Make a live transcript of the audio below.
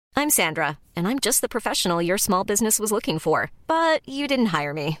I'm Sandra, and I'm just the professional your small business was looking for. But you didn't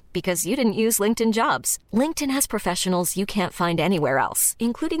hire me because you didn't use LinkedIn Jobs. LinkedIn has professionals you can't find anywhere else,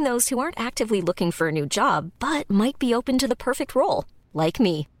 including those who aren't actively looking for a new job, but might be open to the perfect role, like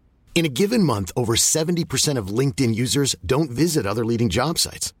me. In a given month, over 70% of LinkedIn users don't visit other leading job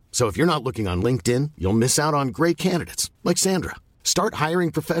sites. So if you're not looking on LinkedIn, you'll miss out on great candidates like Sandra. Start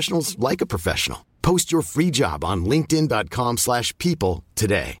hiring professionals like a professional. Post your free job on linkedin.com/people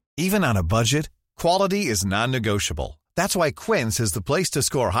today. Even on a budget, quality is non-negotiable. That's why Quince is the place to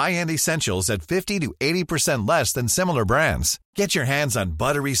score high-end essentials at 50 to 80% less than similar brands. Get your hands on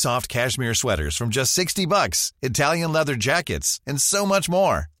buttery soft cashmere sweaters from just $60, Italian leather jackets, and so much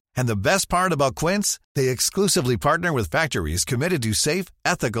more. And the best part about Quince, they exclusively partner with factories committed to safe,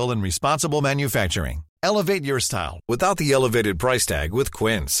 ethical, and responsible manufacturing. Elevate your style without the elevated price tag with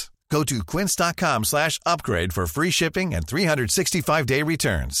Quince. Go to quince.com/upgrade for free shipping and 365-day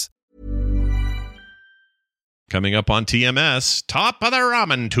returns. Coming up on TMS, top of the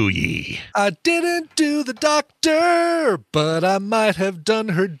ramen to ye. I didn't do the doctor, but I might have done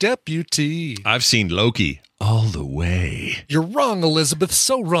her deputy. I've seen Loki all the way. You're wrong, Elizabeth,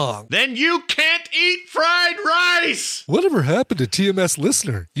 so wrong. Then you can't eat fried rice! Whatever happened to TMS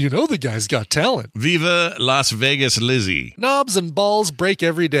listener? You know the guy's got talent. Viva Las Vegas Lizzie. Knobs and balls break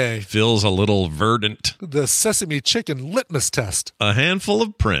every day. Feels a little verdant. The sesame chicken litmus test. A handful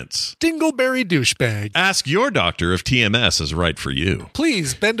of prints. Dingleberry douchebag. Ask your doctor if TMS is right for you.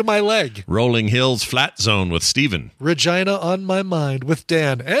 Please bend my leg. Rolling Hills Flat Zone with Steven. Regina on my mind with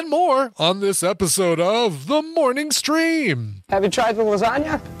Dan. And more on this episode of The Morning Stream. Have you tried the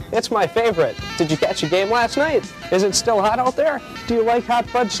lasagna? It's my favorite. Did you catch a game last night? Is it still hot out there? Do you like hot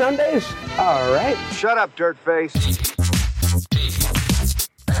fudge sundaes? All right. Shut up, dirtface.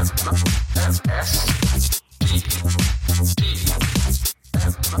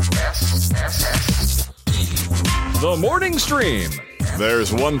 The Morning Stream.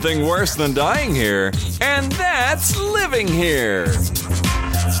 There's one thing worse than dying here, and that's living here.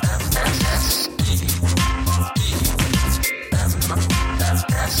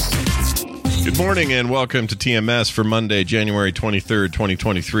 Good morning and welcome to TMS for Monday, January 23rd,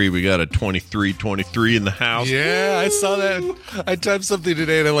 2023. We got a 2323 in the house. Yeah, I saw that. I typed something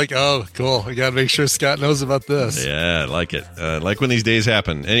today and I'm like, oh, cool. I got to make sure Scott knows about this. Yeah, I like it. Like when these days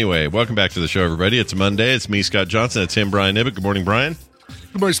happen. Anyway, welcome back to the show, everybody. It's Monday. It's me, Scott Johnson. It's him, Brian Ibbett. Good morning, Brian.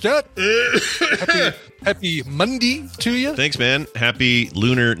 Good morning, Scott. happy Monday to you. Thanks, man. Happy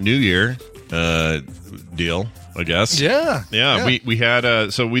Lunar New Year deal, I guess. Yeah. We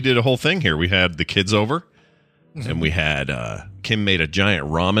had so we did a whole thing here. We had the kids over, and we had Kim made a giant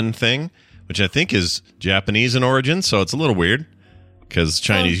ramen thing, which I think is Japanese in origin, so it's a little weird because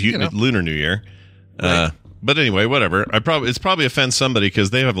Chinese Lunar New Year. Right. But anyway, whatever. It's probably offends somebody because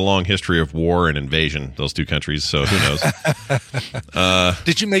they have a long history of war and invasion, those two countries. So who knows?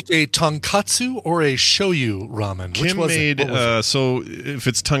 Did you make a tonkatsu or a shoyu ramen? Kim made. So if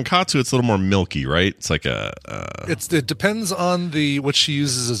it's tonkatsu, it's a little more milky, right? It's like a. It depends on what she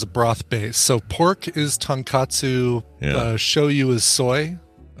uses as a broth base. So pork is tonkatsu. Yeah. Shoyu is soy.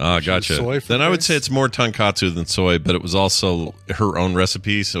 Gotcha. Then I would say it's more tonkatsu than soy, but it was also her own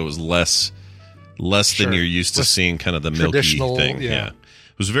recipe, so it was less than you're used to seeing, kind of the milky thing. Yeah. It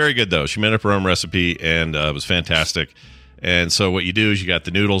was very good, though. She made up her own recipe, and it was fantastic. And so what you do is you got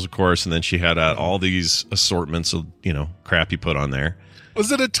the noodles, of course, and then she had all these assortments of, crap you put on there.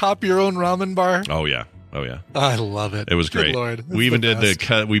 Was it a top-your-own-ramen bar? Oh, yeah. I love it. It was great. Good Lord. We even did the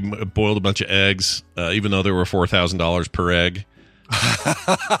cut. We boiled a bunch of eggs, even though they were $4,000 per egg.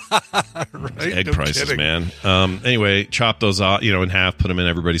 Right? Egg prices, kidding. Man. Anyway, chop those out, in half, put them in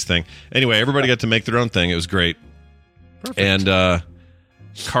everybody's thing. Anyway, everybody got to make their own thing. It was great. Perfect. And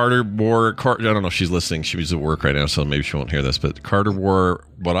Carter wore. I don't know if she's listening. She's at work right now, so maybe she won't hear this. But Carter wore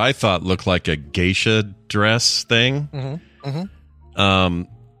what I thought looked like a geisha dress thing. And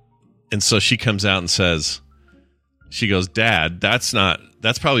so she comes out and says, she goes, "Dad, that's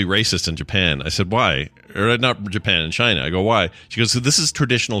probably racist in Japan." I said, "Why?" Or not Japan, in China. I go, "Why?" She goes, "So this is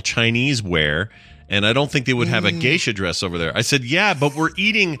traditional Chinese wear, and I don't think they would have a geisha dress over there." I said, "Yeah, but we're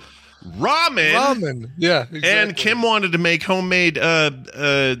eating ramen." Yeah, exactly. And Kim wanted to make homemade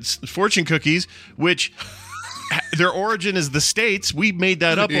fortune cookies, which their origin is the States. We made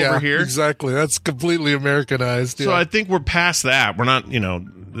that up over here. Exactly. That's completely Americanized. So I think we're past that. We're not,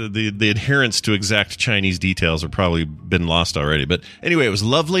 the adherence to exact Chinese details have probably been lost already. But anyway, it was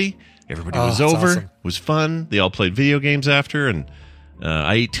lovely. Everybody was over. Awesome. It was fun. They all played video games after, and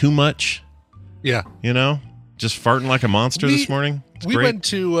I ate too much. Yeah. Just farting like a monster this morning. We went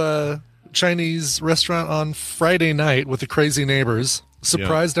to a Chinese restaurant on Friday night with the crazy neighbors.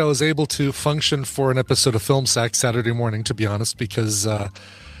 surprised I was able to function for an episode of Film Sack Saturday morning, to be honest, because,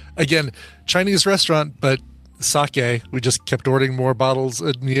 again, Chinese restaurant, but sake. We just kept ordering more bottles.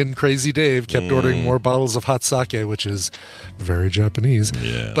 Me and Crazy Dave kept ordering more bottles of hot sake, which is very Japanese.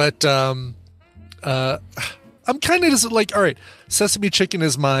 Yeah. But I'm kind of just like, all right, sesame chicken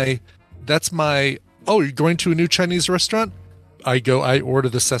is that's my, oh, you're going to a new Chinese restaurant? I order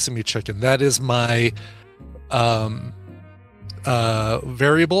the sesame chicken. That is my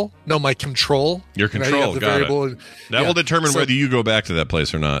variable. No, my control. Your control. Got it. That will determine whether you go back to that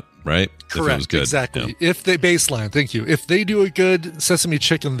place or not, right? Correct. If it was good. Exactly. Yeah. If they baseline, thank you. If they do a good sesame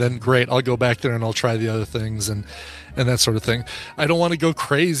chicken, then great. I'll go back there and I'll try the other things and that sort of thing. I don't want to go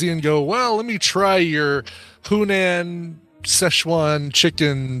crazy and go, well, let me try your Hunan Szechuan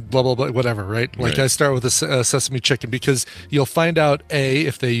chicken, blah, blah, blah, whatever, right? Like I start with a sesame chicken because you'll find out, A,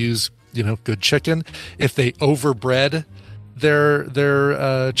 if they use, good chicken, if they overbred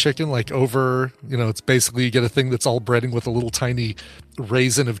their chicken, like it's basically you get a thing that's all breading with a little tiny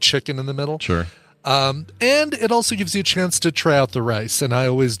raisin of chicken in the middle. Sure. And it also gives you a chance to try out the rice. And I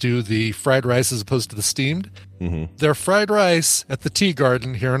always do the fried rice as opposed to the steamed. Mm-hmm. Their fried rice at the Tea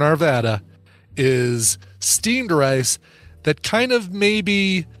Garden here in Arvada is steamed rice that kind of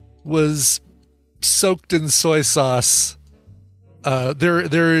maybe was soaked in soy sauce.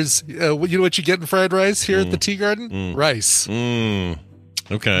 There's you know what you get in fried rice here at the Tea Garden? Rice.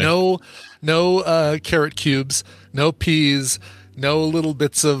 Okay. No carrot cubes, no peas, no little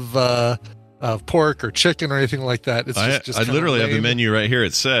bits of pork or chicken or anything like that. It's I literally have the menu right here.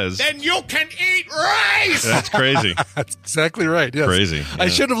 It says, "Then you can eat rice." That's crazy. That's exactly right. Yes. Crazy. Yeah. I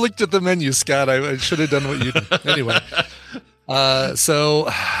should have looked at the menu, Scott. I should have done what you did. Anyway, so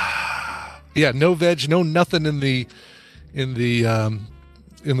yeah, no veg, no nothing in the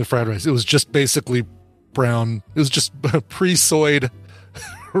fried rice. It was just basically brown. It was just pre-soyed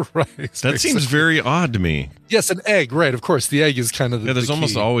rice. That seems very odd to me. Yes, an egg, right? Of course, the egg is kind of there's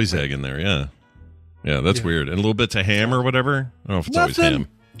almost always egg in there. Yeah, that's weird. And a little bits of ham or whatever. I don't know if it's always ham.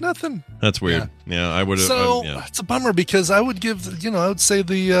 Nothing. That's weird. Yeah, I would have. So it's a bummer because I would give I would say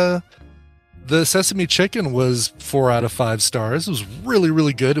the sesame chicken was 4 out of 5 stars. It was really,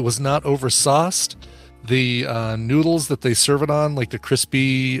 really good. It was not over sauced. The noodles that they serve it on, like the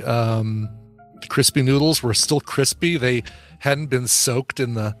crispy noodles, were still crispy. They hadn't been soaked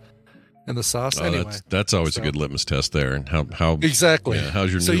in the sauce. Anyway, that's always a good litmus test there. And how exactly? Yeah,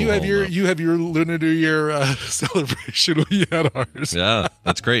 how's your so noodle you have your Lunar New Year celebration. We had ours. Yeah,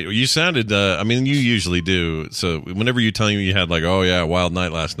 that's great. You sounded. You usually do. So whenever you tell me you had like, oh yeah, wild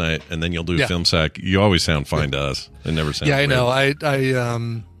night last night, and then you'll do Film Sack, you always sound fine to us. It never sounds. Yeah, I weird.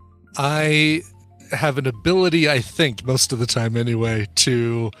 know. I have an ability, I think, most of the time anyway,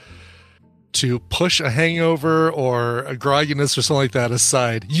 to push a hangover or a grogginess or something like that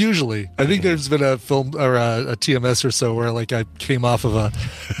aside. Usually, I think there's been a film or a TMS or so where like I came off of a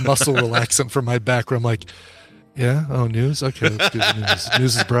muscle relaxant from my back where I'm like, yeah, oh, news? Okay, let's do the news.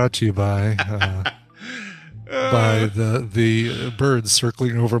 News is brought to you by the birds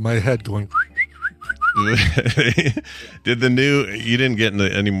circling over my head going... You didn't get into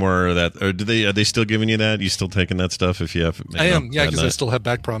any more of that, or are they still giving you that? You still taking that stuff if you have? I am, yeah, because I still have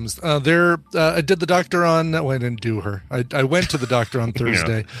back problems. I did the doctor on. I didn't do her. I went to the doctor on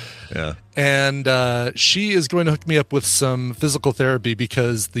Thursday. Yeah. And she is going to hook me up with some physical therapy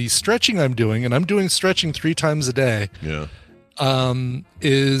because the stretching I'm doing, and I'm doing stretching 3 times a day. Yeah.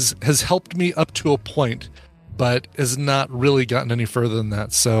 Has helped me up to a point, but has not really gotten any further than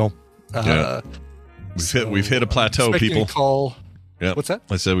that. So. Yeah. We've hit a plateau, people. Call. Yeah. What's that?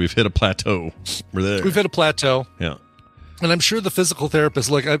 I said we've hit a plateau. We're there. We've hit a plateau. Yeah. And I'm sure the physical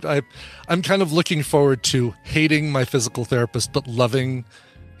therapist, look, I'm kind of looking forward to hating my physical therapist, but loving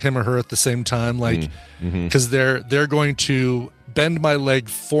him or her at the same time. Like, because they're going to bend my leg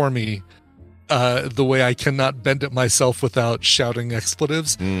for me the way I cannot bend it myself without shouting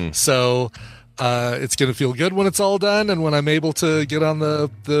expletives. So... it's going to feel good when it's all done and when I'm able to get on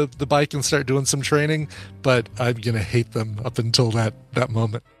the bike and start doing some training, but I'm going to hate them up until that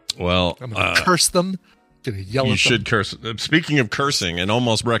moment. Well, I'm going to curse them, going to yell at them. You should curse. Speaking of cursing and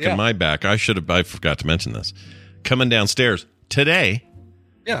almost wrecking my back, I forgot to mention this. Coming downstairs today,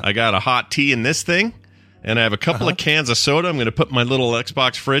 I got a hot tea in this thing, and I have a couple of cans of soda. I'm going to put in my little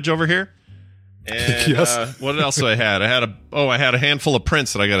Xbox fridge over here. And what else do I had? I had a handful of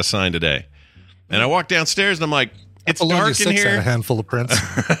prints that I got to sign today. And I walk downstairs and I'm like, it's dark in here. A handful of prints.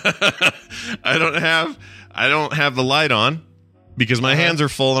 I don't have the light on because my hands are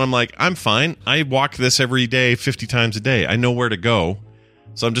full, and I'm like, I'm fine. I walk this every day, 50 times a day. I know where to go,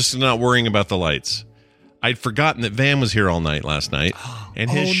 so I'm just not worrying about the lights. I'd forgotten that Van was here all night last night, and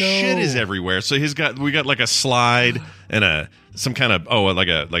his shit is everywhere. So we got like a slide and some kind of like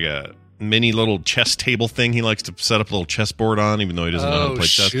a mini little chess table thing he likes to set up a little chessboard on, even though he doesn't know how to play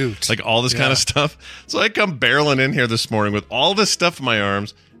chess. Like all this kind of stuff. So I come barreling in here this morning with all this stuff in my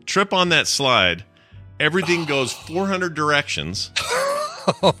arms, trip on that slide. Everything goes 400 directions.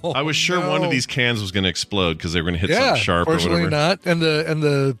 I was sure one of these cans was going to explode because they were going to hit something sharp or whatever. Not. And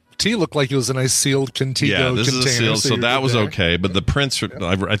the tea looked like it was a nice sealed Contigo container. Yeah, this container, is a seal, so that was there. okay. But the prints,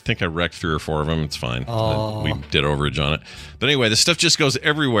 I think I wrecked 3 or 4 of them. It's fine. We did overage on it. But anyway, the stuff just goes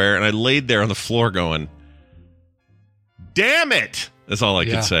everywhere, and I laid there on the floor going, damn it! That's all I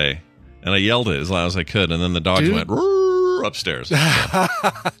could say. And I yelled it as loud as I could, and then the dogs went upstairs. So.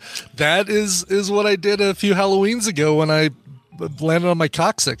 That is what I did a few Halloweens ago when I landed on my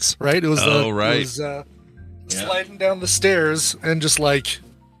coccyx, right? It was sliding down the stairs and just landing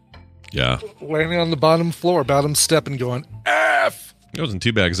on the bottom step and going, F! It wasn't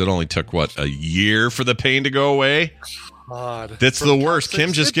too bad because it only took, a year for the pain to go away? God. That's the worst.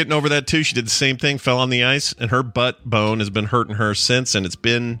 Kim just getting over that too. She did the same thing, fell on the ice, and her butt bone has been hurting her since, and it's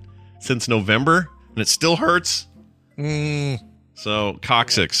been since November, and it still hurts. So,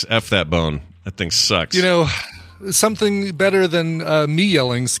 coccyx, F that bone. That thing sucks. Something better than me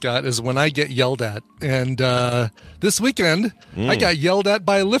yelling, Scott, is when I get yelled at. And this weekend, I got yelled at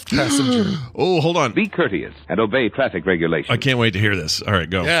by a Lyft passenger. Oh, hold on. Be courteous and obey traffic regulations. I can't wait to hear this. All right,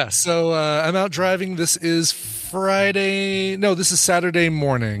 go. Yeah, so I'm out driving. This is Friday. No, this is Saturday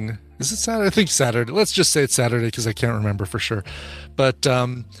morning. Is it Saturday? I think Saturday. Let's just say it's Saturday because I can't remember for sure. But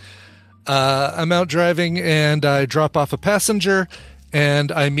I'm out driving, and I drop off a passenger,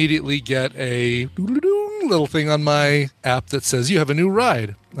 and I immediately get a little thing on my app that says, you have a new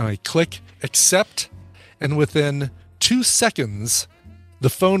ride. And I click accept, and within 2 seconds, the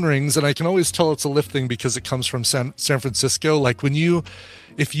phone rings, and I can always tell it's a Lyft thing because it comes from San Francisco. Like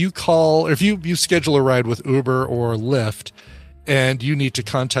if you schedule a ride with Uber or Lyft, and you need to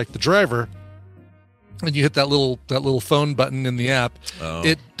contact the driver, and you hit that little phone button in the app,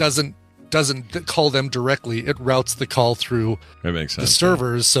 it doesn't call them directly. It routes the call through the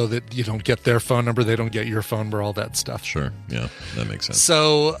servers so that you don't get their phone number, they don't get your phone number, all that stuff. Sure. Yeah, that makes sense.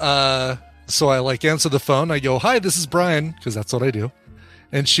 So I answer the phone. I go, hi, this is Brian, because that's what I do.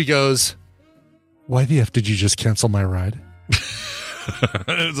 And she goes, why the F did you just cancel my ride? It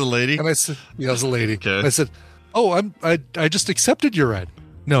was a lady? And I said, yeah, it was a lady. Okay. And I said, I just accepted your ride.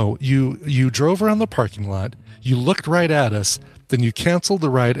 No, you drove around the parking lot. You looked right at us. Then you canceled the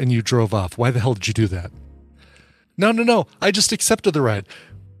ride and you drove off. Why the hell did you do that? No. I just accepted the ride.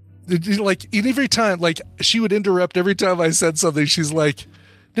 Like, every time, she would interrupt every time I said something. She's like,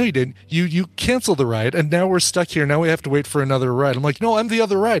 no, you didn't. You canceled the ride, and now we're stuck here. Now we have to wait for another ride. I'm like, no, I'm the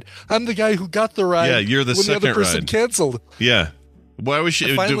other ride. I'm the guy who got the ride. Yeah, you're the second when the other person ride. Canceled. Yeah. Why was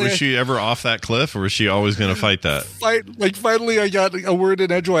she? Was she ever off that cliff, or was she always going to fight that? Finally, I got a word in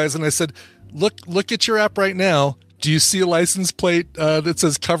edgewise, and I said, look at your app right now. Do you see a license plate that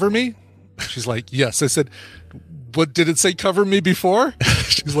says cover me? She's like, yes. I said, what, did it say cover me before?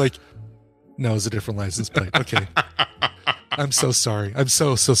 She's like, no, it's a different license plate. Okay. I'm so sorry. I'm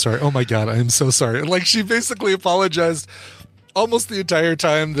so sorry. Oh my God, I'm so sorry. And she basically apologized almost the entire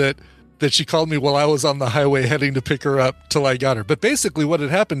time that she called me while I was on the highway heading to pick her up till I got her. But basically what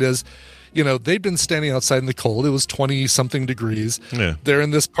had happened is, they'd been standing outside in the cold. It was 20-something degrees. Yeah. They're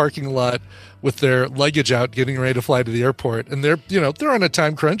in this parking lot with their luggage out, getting ready to fly to the airport. And they're on a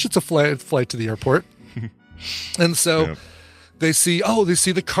time crunch. It's a flight to the airport. And so they see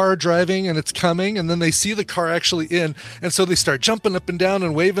the car driving, and it's coming. And then they see the car actually in. And so they start jumping up and down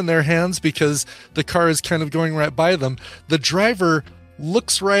and waving their hands because the car is kind of going right by them. The driver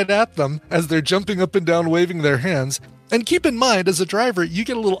looks right at them as they're jumping up and down, waving their hands. And keep in mind, as a driver, you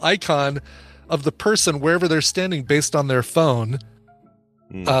get a little icon of the person wherever they're standing based on their phone.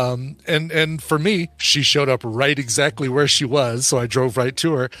 And for me, she showed up right exactly where she was, so I drove right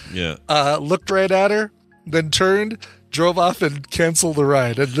to her. Yeah. Looked right at her, then turned, drove off, and canceled the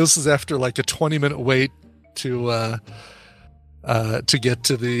ride. And this is after a 20-minute wait to get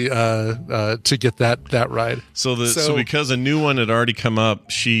to that ride. So because a new one had already come up,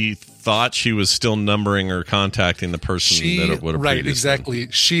 she thought she was still numbering or contacting the person that it would have right, exactly.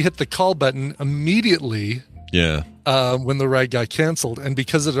 Been. She hit the call button immediately. Yeah. When the ride got canceled, and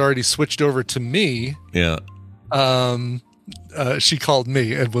because it already switched over to me. Yeah. She called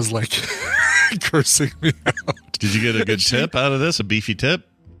me and was cursing me out. Did you get a good tip out of this? A beefy tip?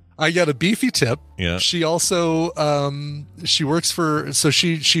 I got a Beefy tip. Yeah. She also she works for, so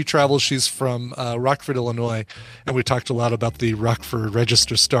she travels. She's from Rockford, Illinois, and we talked a lot about the Rockford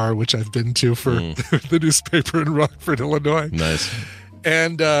Register Star, which I've been to for the newspaper in Rockford, Illinois. Nice.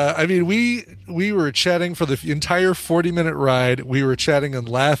 And I mean, we were chatting for the entire 40-minute ride. We were chatting and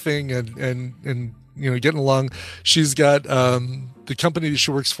laughing and getting along. She's got the company that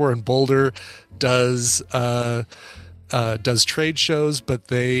she works for in Boulder does trade shows, but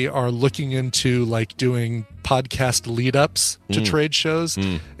they are looking into like doing podcast lead ups to trade shows.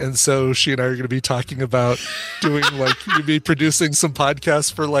 And so she and I are going to be talking about doing like, you'd be producing some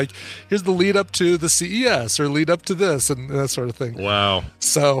podcasts for like, here's the lead up to the CES or lead up to this and that sort of thing. Wow.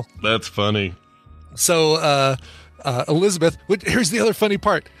 So that's funny. So, Elizabeth, here's the other funny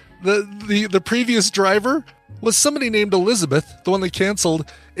part. The previous driver was somebody named Elizabeth, the one that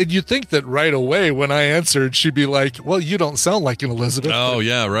canceled. And you'd think that right away when I answered, she'd be like, well, you don't sound like an Elizabeth. Oh,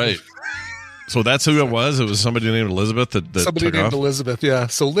 yeah, right. So that's who it was? It was somebody named Elizabeth that somebody took named off? Elizabeth, yeah.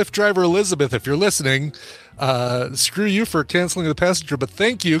 So Lyft driver Elizabeth, if you're listening, screw you for canceling the passenger, but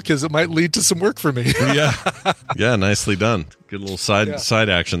thank you because it might lead to some work for me. Yeah, nicely done. Good little side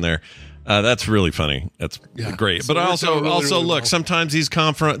action there. That's really funny. That's great. So but also really look, well. Sometimes these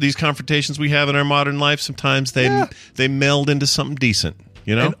confrontations we have in our modern life, sometimes they meld into something decent,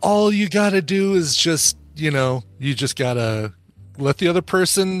 you know? And all you got to do is just, you just got to let the other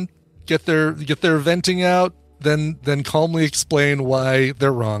person get their venting out, then calmly explain why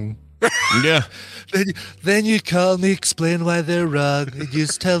they're wrong. Yeah. Then you calmly explain why they're wrong and you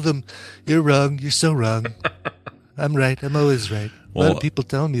just tell them, you're wrong, you're so wrong. I'm right, I'm always right. A lot of people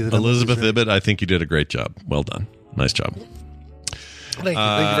tell me that Elizabeth I'm always right. Ibbett, I think you did a great job. Well done. Nice job. Thank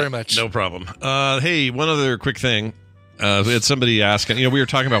you very much. No problem. Hey, one other quick thing. We had somebody asking, we were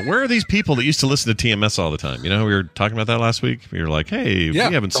talking about where are these people that used to listen to TMS all the time? We were talking about that last week. We were like, hey, we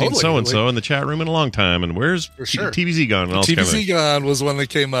haven't seen so-and-so in the chat room in a long time. And where's TVZ gone? And all TVZ gone was one that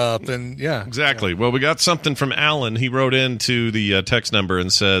came up. And Exactly. Well, we got something from Alan. He wrote into the text number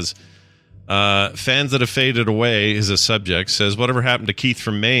and says, fans that have faded away is a subject. Says, whatever happened to Keith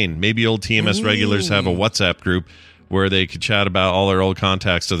from Maine? Maybe old TMS regulars have a WhatsApp group where they could chat about all their old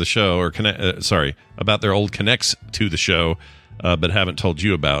contacts to the show, or about their old connects to the show, but haven't told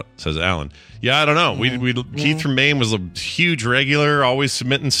you about, says Alan. Yeah, I don't know. Keith from Maine was a huge regular, always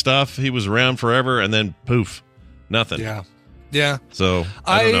submitting stuff. He was around forever, and then poof, nothing. Yeah. So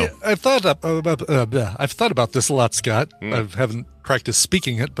I don't know. I've thought about this a lot, Scott. I haven't practiced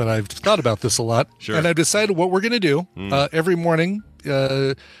speaking it, but I've thought about this a lot. Sure. And I've decided what we're going to do every morning,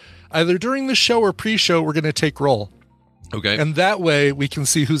 either during the show or pre-show, we're going to take roll. Okay. And that way we can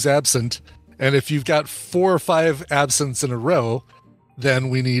see who's absent. And if you've got 4 or 5 absents in a row, then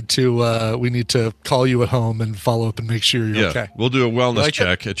we need to call you at home and follow up and make sure you're okay. We'll do a wellness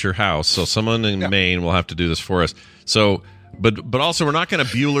check at your house. So someone in Maine will have to do this for us. So, but also we're not going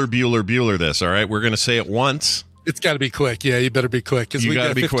to Bueller this. All right. We're going to say it once. It's got to be quick. Yeah, you better be quick because we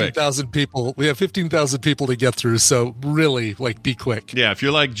got 15,000 people. We have 15,000 people to get through. So really, be quick. Yeah, if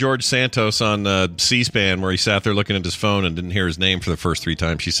you're like George Santos on C-SPAN, where he sat there looking at his phone and didn't hear his name for the first 3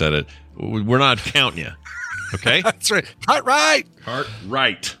 times she said it, we're not counting you. Okay, that's right. Heart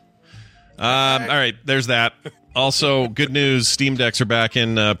right. All right, there's that. Also, good news: Steam Decks are back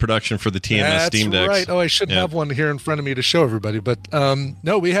in production for the TMS Steam Decks. Right. Oh, I should have one here in front of me to show everybody. But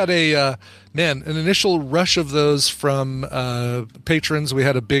no, we had an initial rush of those from patrons. We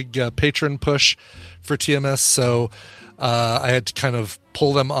had a big patron push for TMS, so I had to kind of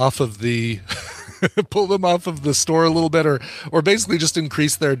pull them off of the store a little bit, or basically just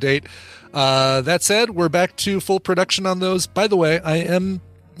increase their date. That said, we're back to full production on those. By the way, I am,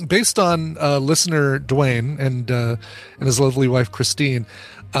 based on listener Dwayne and his lovely wife Christine,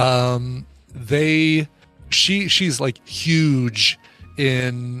 she's like huge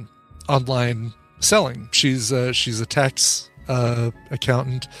in online selling. She's a tax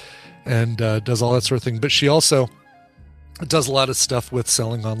accountant and does all that sort of thing. But she also does a lot of stuff with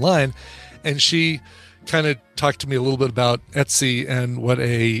selling online, and she kind of talked to me a little bit about Etsy and what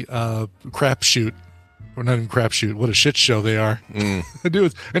a crapshoot. Or not even crapshoot. What a shit show they are. I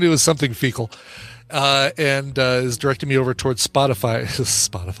knew it was something fecal. And is directing me over towards Shopify.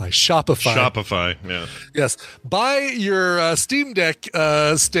 Shopify, yeah. Yes. Buy your Steam Deck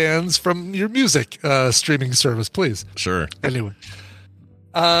stands from your music streaming service, please. Sure. Anyway.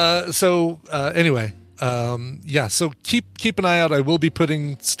 So keep an eye out. I will be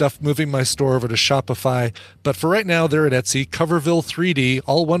moving my store over to Shopify, but for right now, they're at Etsy, Coverville3D,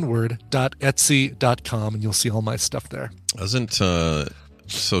 all one word, .etsy.com, and you'll see all my stuff there.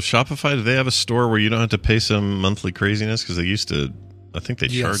 So Shopify, do they have a store where you don't have to pay some monthly craziness? Because they used to I think they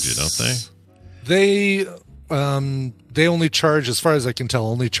charge you, don't they? They only charge, as far as I can tell,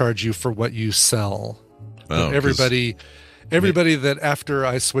 only charge you for what you sell. Oh, everybody that after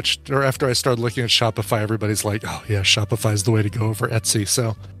I switched or after I started looking at Shopify, everybody's like, "Oh yeah, Shopify's the way to go over Etsy."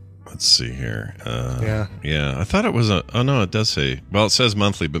 So let's see here. Yeah. I thought it was oh no, it does say. Well, it says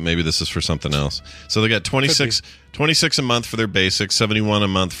monthly, but maybe this is for something else. So they got 26 a month for their basic, 71 a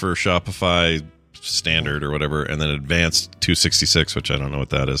month for Shopify standard or whatever, and then advanced 266, which I don't know what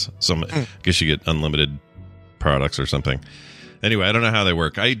that is. So I guess you get unlimited products or something. Anyway, I don't know how they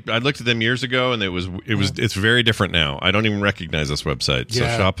work. I looked at them years ago, and it's very different now. I don't even recognize this website. So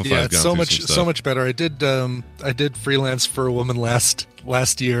Shopify's gone so much better. I did freelance for a woman last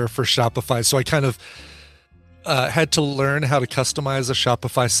year for Shopify, so I kind of had to learn how to customize a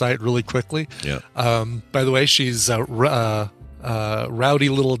Shopify site really quickly. Yeah. By the way, she's a rowdy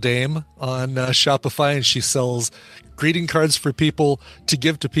little dame on Shopify, and she sells greeting cards for people to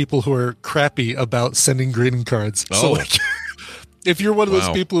give to people who are crappy about sending greeting cards. Oh. So like, if you're one of those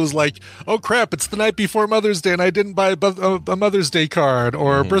people who's like, oh crap, it's the night before Mother's Day and I didn't buy a Mother's Day card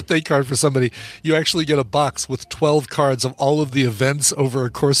or a birthday card for somebody, you actually get a box with 12 cards of all of the events over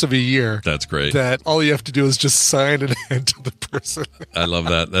a course of a year. That's great. That all you have to do is just sign and hand to the person. I love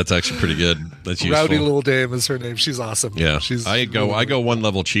that. That's actually pretty good. That's useful. Rowdy Little Dame is her name. She's awesome. Yeah. I go one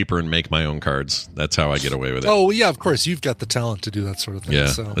level cheaper and make my own cards. That's how I get away with it. Oh, yeah, of course. You've got the talent to do that sort of thing. Yeah.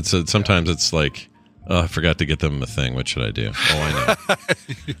 So. Sometimes it's like, oh, I forgot to get them a thing. What should I do? Oh, I know.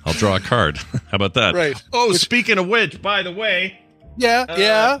 I'll draw a card. How about that? Right. Oh, speaking of which, by the way.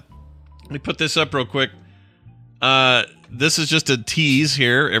 Yeah. Let me put this up real quick. This is just a tease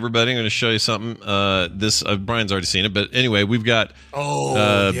here, everybody. I'm going to show you something. Brian's already seen it, but anyway, we've got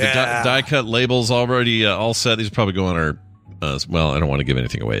the die cut labels already all set. These will probably go on our. Well, I don't want to give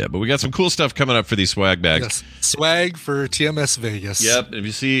anything away yet, but we got some cool stuff coming up for these swag bags. Yes. Swag for TMS Vegas. Yep. If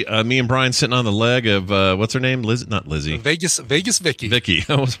you see me and Brian sitting on the leg of what's her name? Not Lizzie. Vegas Vicky. Vicky.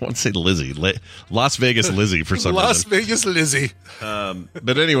 I always want to say Lizzie. Las Vegas Lizzie for some reason. Las Vegas Lizzie.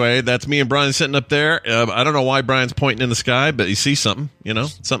 But anyway, that's me and Brian sitting up there. I don't know why Brian's pointing in the sky, but you see something,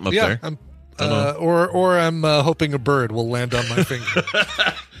 something up there. Or I'm hoping a bird will land on my finger.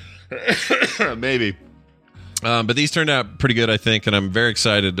 Maybe. But these turned out pretty good, I think, and I'm very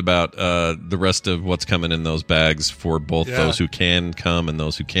excited about the rest of what's coming in those bags for both those who can come and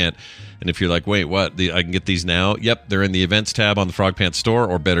those who can't. And if you're like, wait, what? I can get these now? Yep, they're in the events tab on the Frog Pants store,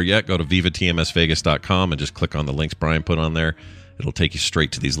 or better yet, go to vivatmsvegas.com and just click on the links Brian put on there. It'll take you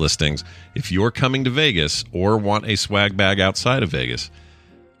straight to these listings. If you're coming to Vegas or want a swag bag outside of Vegas,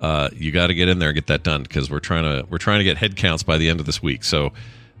 you got to get in there and get that done, because we're trying to get head counts by the end of this week. So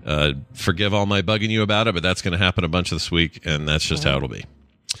forgive all my bugging you about it, but that's going to happen a bunch of this week, and that's just how it'll be.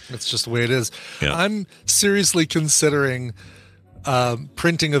 That's just the way it is. Yeah. I'm seriously considering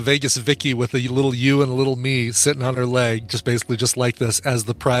printing a Vegas Vicky with a little you and a little me sitting on her leg, just like this, as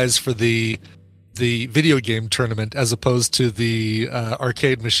the prize for the video game tournament, as opposed to the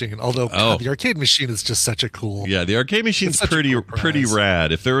arcade machine. Although God, the arcade machine is just such a cool. Yeah, the arcade machine's pretty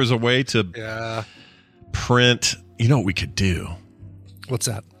rad. If there was a way to print, you know what we could do? What's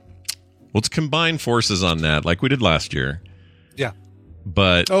that? Let's combine forces on that, like we did last year. Yeah.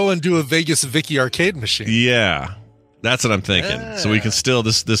 But and do a Vegas Vicky arcade machine. Yeah. That's what I'm thinking. So we can still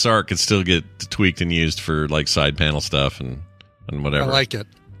this art could still get tweaked and used for like side panel stuff and whatever. I like it.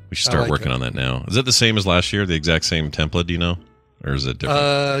 We should start working on that now. Is it the same as last year? The exact same template, do you know? Or is it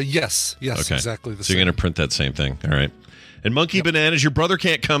different? Yes, okay. Exactly the same. So you're going to print that same thing. All right. And Monkey Bananas, your brother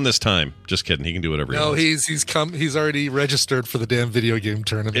can't come this time. Just kidding. He can do whatever he wants. No, he's come. He's already registered for the damn video game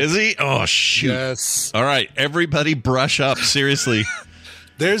tournament. Is he? Oh, shoot. Yes. All right. Everybody brush up. Seriously.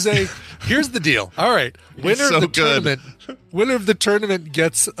 Here's the deal. All right. Winner of the tournament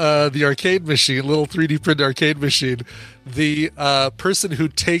gets the arcade machine, little 3D print arcade machine. The person who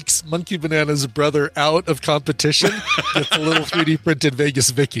takes Monkey Banana's brother out of competition gets a little 3D printed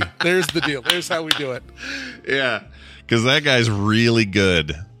Vegas Vicky. There's the deal. There's how we do it. Yeah. Because that guy's really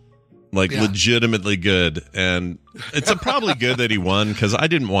good. Legitimately good. And it's probably good that he won, because I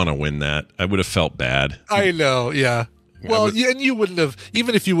didn't want to win that. I would have felt bad. I know, yeah. Well, and you wouldn't have,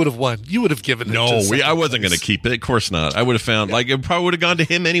 even if you would have won, you would have given it to I wasn't going to keep it. Of course not. I would have found, it probably would have gone to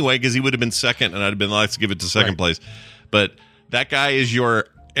him anyway, because he would have been second, and I'd have been like, let's give it to second place. But that guy is your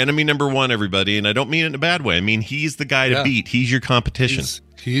enemy number one, everybody, and I don't mean it in a bad way. I mean, he's the guy to beat. He's your competition.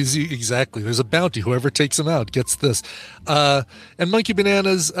 He's exactly. There's a bounty. Whoever takes him out gets this. And Monkey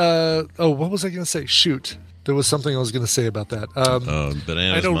Bananas. What was I going to say? Shoot, there was something I was going to say about that.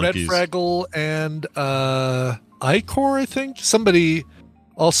 Bananas. I know monkeys. Red Fraggle and Icor. I think somebody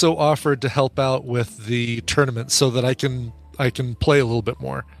also offered to help out with the tournament so that I can I can play a little bit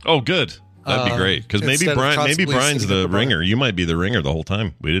more. Oh, good. That'd be great. Because maybe Brian's the ringer. You might be the ringer the whole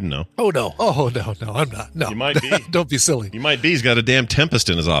time. We didn't know. Oh, no, I'm not. No. You might be. Don't be silly. You might be. He's got a damn Tempest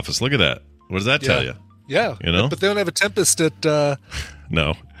in his office. Look at that. What does that tell you? Yeah. You know? But they don't have a Tempest at...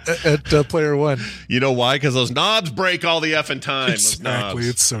 No. At Player One. You know why? Because those knobs break all the effing time. Exactly.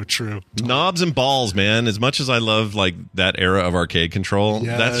 It's so true. Knobs and balls, man. As much as I love like that era of arcade control,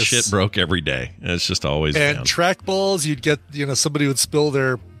 that shit broke every day. It's just always And down. trackballs, you'd get, somebody would spill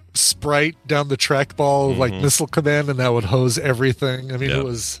their Sprite down the trackball like Missile Command, and that would hose everything. I mean, it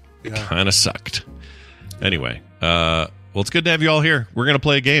was... It kind of sucked. Anyway, well, it's good to have you all here. We're going to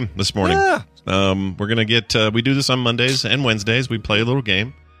play a game this morning. Yeah. We're going to get... we do this on Mondays and Wednesdays. We play a little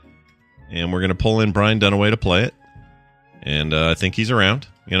game. And we're going to pull in Brian Dunaway to play it. And I think he's around.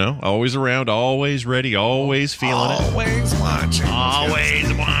 Always around, always ready, always feeling it. Always watching.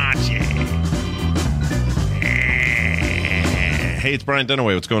 Always watching. Hey, it's Brian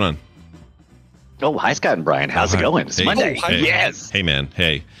Dunaway. What's going on? Oh, hi, Scott and Brian. How's it going? It's Monday. Yes. Hey, man.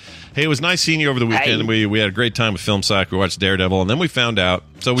 Hey, it was nice seeing you over the weekend. Hey. We had a great time with Film Sack. We watched Daredevil, and then we found out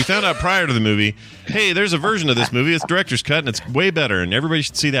prior to the movie, hey, there's a version of this movie. It's director's cut, and it's way better, and everybody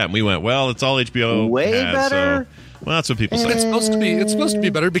should see that. And we went, well, it's all HBO. Way has, better? Well, that's what people say. It's supposed to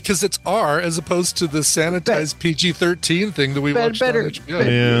be better because it's R as opposed to the sanitized PG-13 thing that we watched on HBO.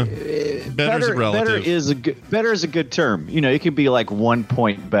 Yeah, better is a good term. It could be like 1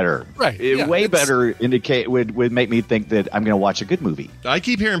 point better. Right. Way better would make me think that I'm going to watch a good movie. I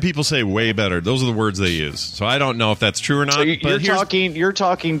keep hearing people say way better. Those are the words they use. So I don't know if that's true or not. So you're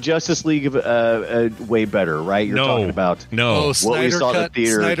talking Justice League of way better, right? You're talking about what we saw in the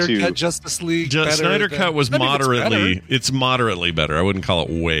theater. Snyder Cut Justice League. Snyder Cut was moderately. It's moderately better. I wouldn't call it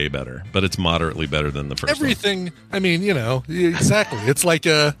way better, but it's moderately better than the first Everything, one. I mean, exactly. It's like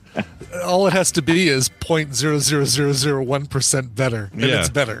all it has to be is 0.00001% better, and it's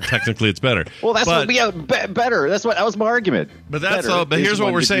better. Technically, it's better. Well, that's better. That was my argument. But that's all. But here's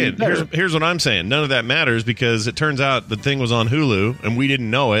what we're saying. Here's what I'm saying. None of that matters because it turns out the thing was on Hulu and we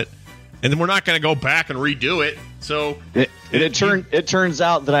didn't know it, and then we're not going to go back and redo it. So it turns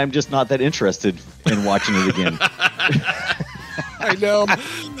out that I'm just not that interested in watching it again. I know.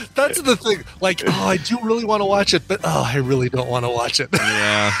 That's the thing. Like, I do really want to watch it, but I really don't want to watch it.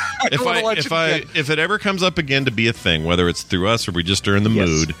 Yeah. If it ever comes up again to be a thing, whether it's through us or we just are in the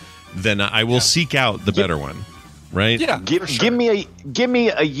mood, then I will seek out the better one. Right? Yeah. Give me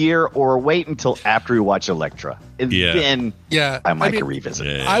a year or wait until after we watch Elektra. And then I might revisit.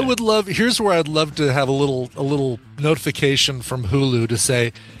 Yeah. I would love. Here's where I'd love to have a little notification from Hulu to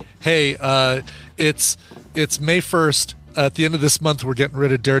say, "Hey, it's May 1st. At the end of this month, we're getting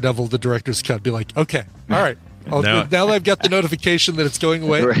rid of Daredevil, the director's cut." Be like, okay, all right. Now that I've got the notification that it's going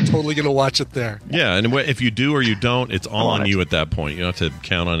away, I'm totally going to watch it there. Yeah, and if you do or you don't, it's all on you at that point. You don't have to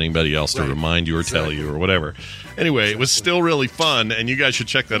count on anybody else to remind you or tell you or whatever. Anyway, it was still really fun, and you guys should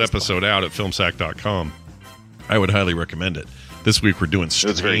check that episode out at filmsack.com. I would highly recommend it. This week we're doing not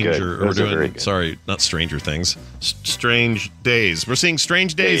Stranger Things. Strange Days. We're seeing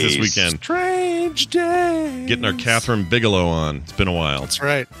Strange Days this weekend. Strange Days. Getting our Catherine Bigelow on. It's been a while. That's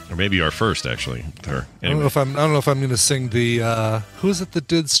right. Or maybe our first, actually, with her. I Anyway. don't know if I'm going to sing the who is it that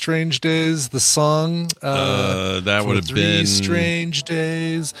did Strange Days? The song. That would have been Strange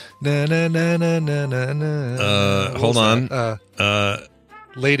Days. Na na na na na na na. Hold on.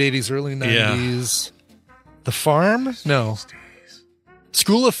 Late 80s, early 90s. Yeah. The Farm? No.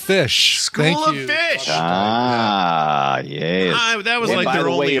 School of Fish. School of Fish. Yes. That was like their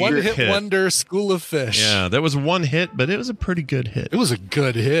only one-hit wonder. School of Fish. Yeah, that was one hit, but it was a pretty good hit. It was a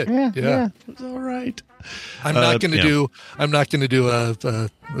good hit. Yeah. It was all right. I'm not going to do a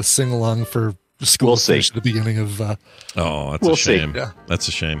sing along for School of Fish at the beginning of. That's a shame. Yeah. That's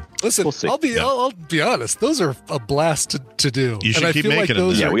a shame. Listen, I'll be honest. Those are a blast to do. You should keep making them.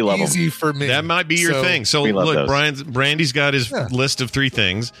 Those are we love easy them. for me. That might be your thing. So look, Brandy's got his list of 3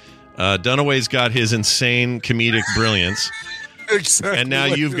 things. Dunaway's got his insane comedic brilliance. Exactly. And now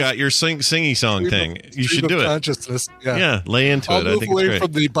you've got your singy song thing. You should do it. Consciousness. Yeah, lay into it. I think it's great.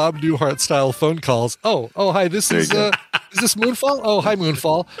 From the Bob Newhart style phone calls. Oh, hi. This is this Moonfall? Oh, hi,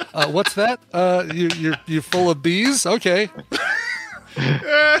 Moonfall. What's that? You're full of bees? Okay.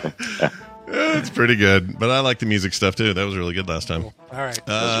 It's pretty good, but I like the music stuff too. That was really good last time. Cool. All right.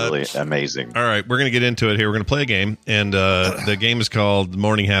 That was really amazing. All right, we're going to get into it here. We're going to play a game, and the game is called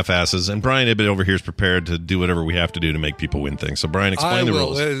Morning Half-Asses, and Brian Ibbett over here is prepared to do whatever we have to do to make people win things. So, Brian, explain the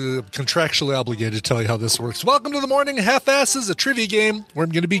rules. Contractually obligated to tell you how this works. Welcome to the Morning Half-Asses, a trivia game where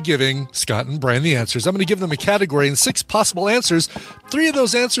I'm going to be giving Scott and Brian the answers. I'm going to give them a category and 6 possible answers. 3 of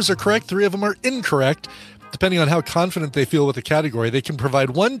those answers are correct. 3 of them are incorrect. Depending on how confident they feel with the category, they can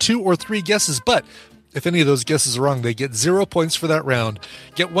provide 1, 2, or 3 guesses, but if any of those guesses are wrong, they get 0 points for that round.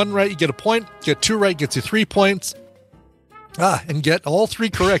 Get 1 right, you get a point. Get 2 right, gets you 3 points. And get all 3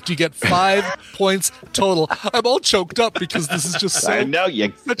 correct, you get 5 points total. I'm all choked up because this is just so... I know,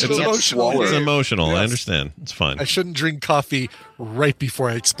 it's emotional. It's emotional. Yes. I understand. It's fine. I shouldn't drink coffee right before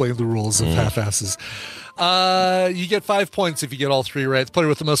I explain the rules of half-asses. You get 5 points if you get all 3 right. The player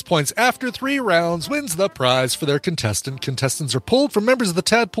with the most points after 3 rounds wins the prize for their contestant. Contestants are pulled from members of the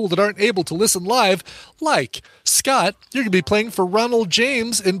Tadpool that aren't able to listen live, like Scott. You're going to be playing for Ronald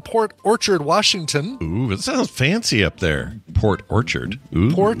James in Port Orchard, Washington. Ooh, it sounds fancy up there. Port Orchard.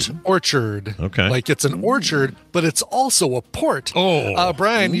 Ooh. Port Orchard. Okay. Like it's an orchard, but it's also a port. Oh.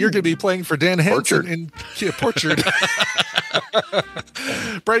 Brian, you're going to be playing for Dan Hansen in Porchard.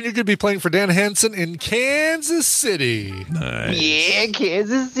 Brian, you're going to be playing for Dan Hansen in Kansas City. Nice. Yeah,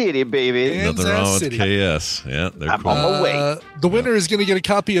 Kansas City, baby. Nothing wrong with KS. Yeah, they're cool. I'm on my way. The winner is going to get a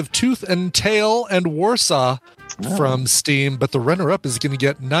copy of Tooth and Tail and Warsaw from Steam, but the runner-up is going to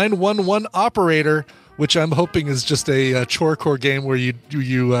get 911 Operator, which I'm hoping is just a chore core game where you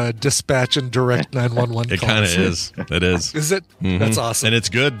dispatch and direct 911 It calls. kind of is. It is. Is it? Mm-hmm. That's awesome. And it's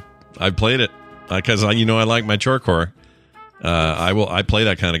good. I've played it because I like my chore core. I play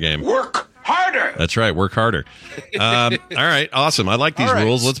that kind of game. Work harder. That's right. Work harder. All right. Awesome. I like these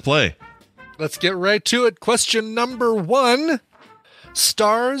rules. Let's play. Let's get right to it. Question number 1.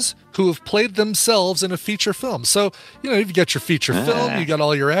 Stars who have played themselves in a feature film. So, you've got your feature film, you got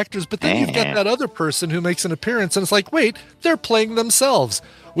all your actors, but then you've got that other person who makes an appearance, and it's like, wait, they're playing themselves.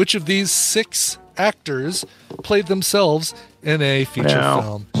 Which of these 6 actors played themselves in a feature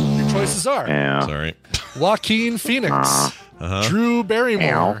film? Your choices are Sorry. Joaquin Phoenix, Drew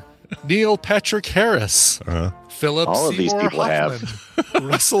Barrymore, Neil Patrick Harris, Philip All of Seymour these people Hoffman,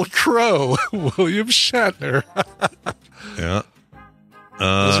 Russell Crowe, William Shatner. Yeah.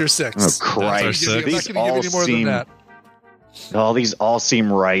 Those are 6. Oh, Christ. I'm not going to give any more than that. These all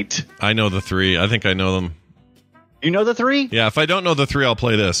seem right. I know the 3. I think I know them. You know the 3? Yeah, if I don't know the 3, I'll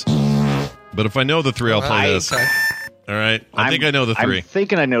play this. But if I know the 3, I'll play this. Okay. All right. I think I know the 3. I'm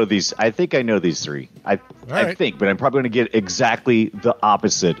thinking I know these. I think I know these 3. I think, but I'm probably going to get exactly the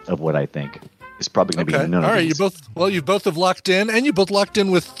opposite of what I think. It's probably going to be none of these. You both have locked in, and you both locked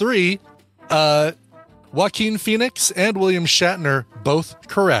in with 3. Joaquin Phoenix and William Shatner, both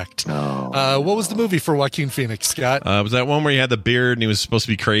correct. What was the movie for Joaquin Phoenix, Scott? Was that one where he had the beard and he was supposed to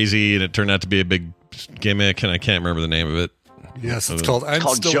be crazy and it turned out to be a big gimmick and I can't remember the name of it. Yes, it's called I'm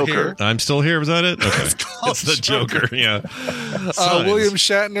Still Joker. Here. I'm Still Here, was that it? Okay. It's the Joker, yeah. William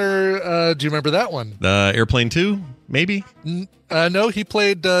Shatner, do you remember that one? Airplane 2, maybe? No, he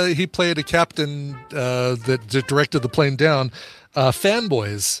played a captain that directed the plane down.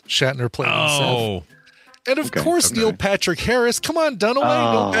 Fanboys, Shatner played himself. And of course, Neil Patrick Harris. Come on,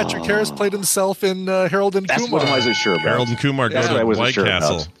 Dunaway. Neil Patrick Harris played himself in Harold and Kumar. That's what I wasn't sure about. Harold and Kumar go to White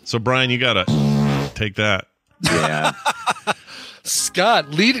Castle. So, Brian, you got to take that. Yeah. Scott,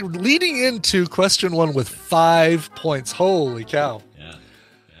 leading into question 1 with 5 points. Holy cow. Yeah.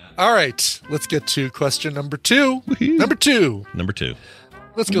 All right, let's get to question number 2. Number 2.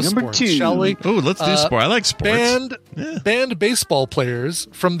 Let's go sports, shall we? Oh, let's do sport. I like sports. Banned baseball players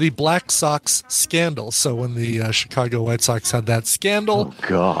from the Black Sox scandal. So when the Chicago White Sox had that scandal, oh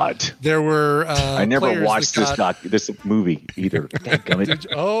God, there were. I never watched this movie either.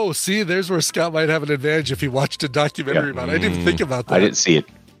 See, there's where Scott might have an advantage if he watched a documentary about it. I didn't even think about that. I didn't see it.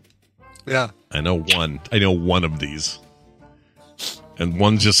 Yeah, I know one of these. And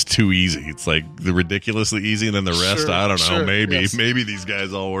one's just too easy. It's like the ridiculously easy, and then the rest, I don't know. Maybe these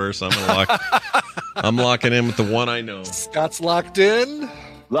guys all worse. I'm locking in with the one I know. Scott's locked in.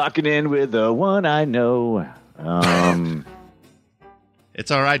 Locking in with the one I know. It's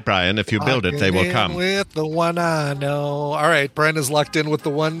all right, Brian. If you build it, they will come. With the one I know. All right, Brian is locked in with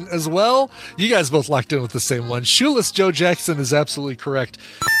the one as well. You guys both locked in with the same one. Shoeless Joe Jackson is absolutely correct.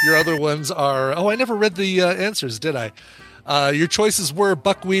 Your other ones are. I never read the answers, did I? Your choices were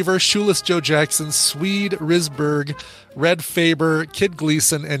Buck Weaver, Shoeless Joe Jackson, Swede Risberg, Red Faber, Kid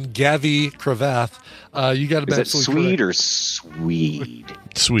Gleason, and Gavi Cravath. You got to be absolutely Swede correct. or Swede?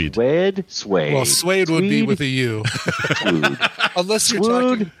 Swede. Swede. Well, Swede would be with a U. unless you're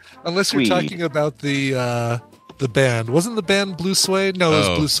talking about the band. Wasn't the band Blue Suede? No, it was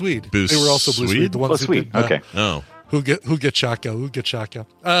Blue Swede. They were also Blue Swede. The ones who did, okay. Who get Chaka? You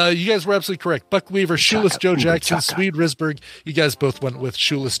guys were absolutely correct. Buck Weaver, Shoeless Joe Jackson, Swede Risberg. You guys both went with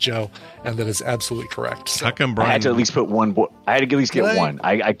Shoeless Joe, and that is absolutely correct. So, how come Brian? I had to at least put one. I had to at least get one.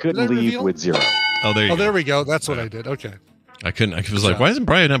 I couldn't leave with 0. Oh, there you go. There we go. That's what I did. Okay. I couldn't. I was like, why isn't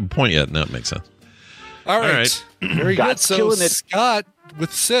Brian have a point yet? No, it makes sense. All right. Very good. So Scott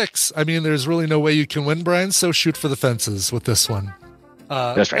with 6. I mean, there's really no way you can win, Brian, so shoot for the fences with this one.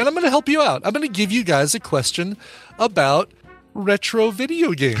 That's right. And I'm going to help you out. I'm going to give you guys a question about retro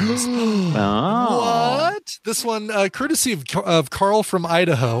video games. What? This one, courtesy of Carl from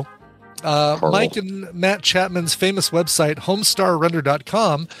Idaho. Mike and Matt Chapman's famous website,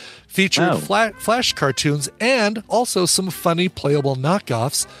 homestarrunner.com, featured flash cartoons and also some funny playable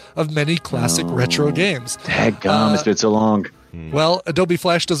knockoffs of many classic retro games. Dadgum, it's been so long. Well, Adobe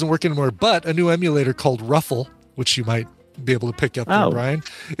Flash doesn't work anymore, but a new emulator called Ruffle, which you might be able to pick up there, Brian,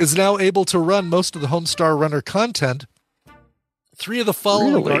 is now able to run most of the Homestar Runner content. 3 of the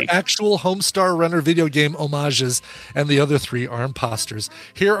following are actual Homestar Runner video game homages, and the other 3 are imposters.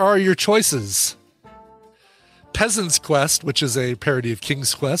 Here are your choices. Peasant's Quest, which is a parody of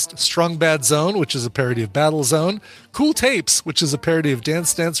King's Quest. Strong Bad Zone, which is a parody of Battle Zone. Cool Tapes, which is a parody of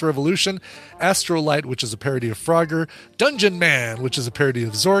Dance Dance Revolution. Astrolight, which is a parody of Frogger. Dungeon Man, which is a parody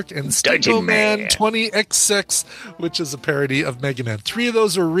of Zork. And Stinko Man 20X6, which is a parody of Mega Man. 3 of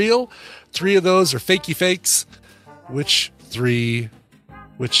those are real. 3 of those are fakey fakes. Which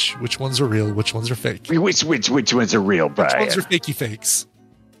ones are real? Which ones are fake? Which ones are real, Brian? Which ones are fakey fakes?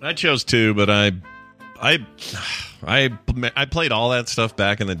 I chose 2, but I played all that stuff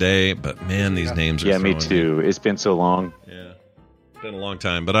back in the day, but man, these names are me too. It's been so long. Yeah. It's been a long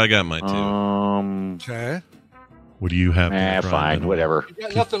time, but I got my 2. Okay. What do you have? Fine, whatever. You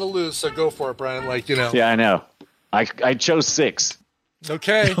got nothing to lose, so go for it, Brian. Yeah, I know. I chose 6.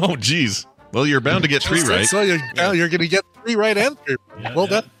 Okay. Oh, geez. Well, you're bound to get 3 right. So you're going to get 3 right and 3. Well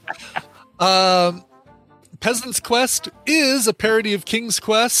done. Peasant's Quest is a parody of King's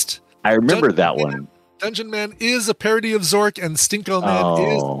Quest. I remember that one. Dungeon Man is a parody of Zork, and Stinko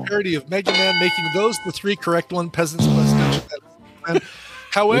Man is a parody of Mega Man, making those the 3 correct one. Peasant's Quest, Dungeon Man.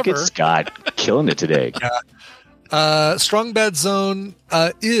 However, look at Scott killing it today. Strong Bad Zone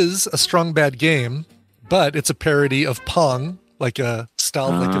is a Strong Bad game, but it's a parody of Pong, like a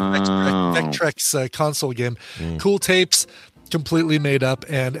style, like a Vectrex console game. Cool Tapes, completely made up,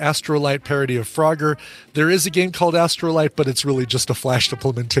 and Astrolight parody of Frogger. There is a game called Astrolight, but it's really just a Flash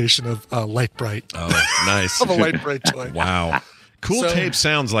implementation of Light Bright. Oh, nice. Of a Light Bright toy. Wow. Cool Tape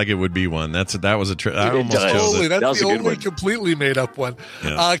sounds like it would be one. That was a I almost chose it. That's the only completely made up one.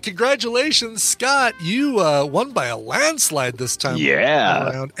 Yeah. Congratulations, Scott! You won by a landslide this time.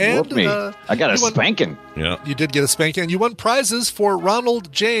 Yeah, and I got a spanking. Yeah, you did get a spanking, and you won prizes for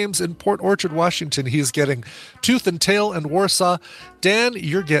Ronald James in Port Orchard, Washington. He's getting Tooth and Tail and Warsaw. Dan,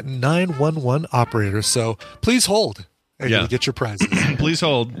 you're getting 911 operators. So please hold. And you'll get your prizes. Please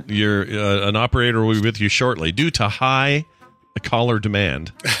hold. An operator will be with you shortly due to high caller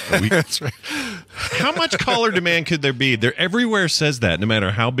demand. That's right. How much caller demand could there be? They're everywhere says that, no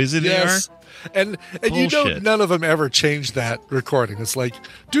matter how busy they are. And you know, none of them ever changed that recording. It's like,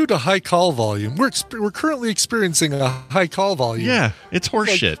 due to high call volume, we're currently experiencing a high call volume. Yeah, it's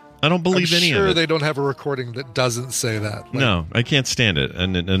horseshit. I don't believe any of it. I'm sure they don't have a recording that doesn't say that. No, I can't stand it,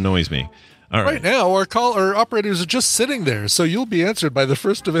 and it annoys me. All right. Right now, our operators are just sitting there, so you'll be answered by the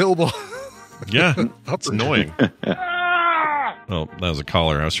first available. Yeah, it's annoying. Oh, that was a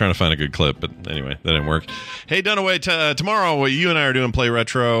caller. I was trying to find a good clip, but anyway, that didn't work. Hey, Dunaway, tomorrow you and I are doing Play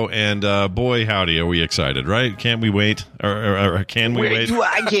Retro, and boy, howdy, are we excited, right? Can't we wait? Or can we wait?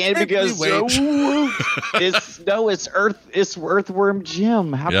 I can't because it's Earthworm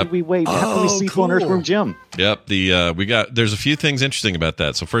Jim. How can we wait? How can we see on Earthworm Jim? Yep. There's a few things interesting about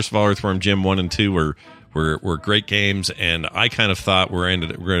that. So first of all, Earthworm Jim 1 and 2 were great games, and I kind of thought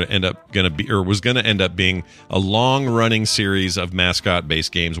was going to end up being a long-running series of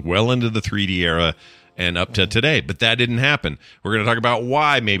mascot-based games well into the 3D era and up to today. But that didn't happen. We're going to talk about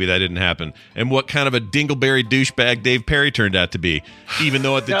why maybe that didn't happen and what kind of a dingleberry douchebag Dave Perry turned out to be, even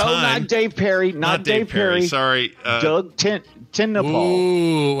though at the time... not Dave Perry. Not Dave Perry. Sorry. Doug Tindall.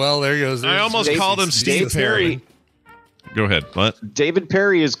 Ooh, well, there goes. I almost called him Steve Perry. Go ahead. What? David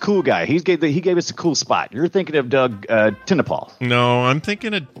Perry is cool guy. He gave us a cool spot. You're thinking of Doug Tindall. No, I'm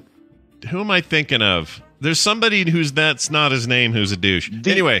thinking of... Who am I thinking of? There's somebody that's not his name who's a douche.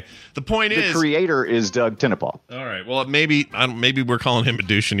 Anyway, the point is... The creator is Doug Tindall. All right. Well, maybe we're calling him a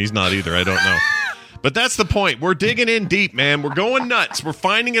douche and he's not either. I don't know. But that's the point. We're digging in deep, man. We're going nuts. We're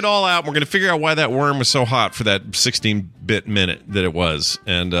finding it all out. We're going to figure out why that worm was so hot for that 16-bit minute that it was,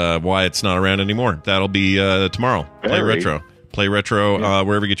 and why it's not around anymore. That'll be tomorrow. Play Retro. Play Retro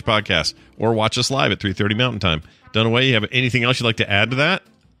wherever you get your podcasts. Or watch us live at 3:30 Mountain Time. Dunaway, you have anything else you'd like to add to that?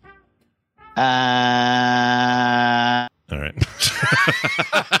 All right.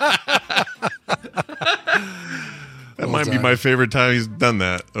 That might be my favorite time he's done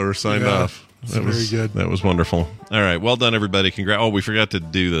that or signed off. Very good. That was wonderful. All right. Well done, everybody. Oh, we forgot to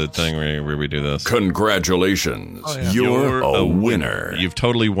do the thing where we do this. Congratulations. You're a winner. You've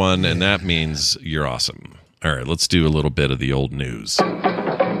totally won, and that means you're awesome. All right. Let's do a little bit of the old news.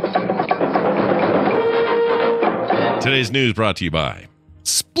 Today's news brought to you by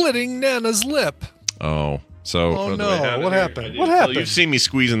Splitting Nana's lip. Oh. So, oh no! What happened? What happened? You've seen me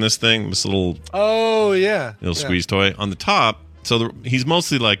squeezing this thing, this little. Oh yeah, little squeeze toy on the top. So he's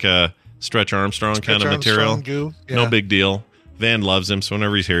mostly like a Stretch Armstrong kind of material. Goo. Yeah. No big deal. Van loves him, so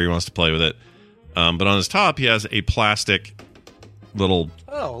whenever he's here, he wants to play with it. But on his top, he has a plastic little.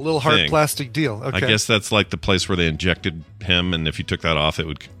 Oh, a little hard plastic deal. Okay. I guess that's like the place where they injected him, and if you took that off,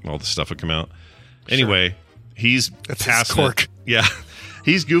 all the stuff would come out. Anyway, he's passing cork. Yeah.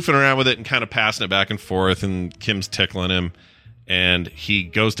 He's goofing around with it and kind of passing it back and forth, and Kim's tickling him. And he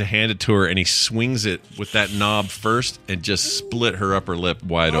goes to hand it to her, and he swings it with that knob first and just split her upper lip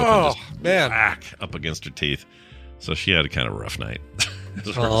wide open. Oh, man. Whack up against her teeth. So she had a kind of rough night.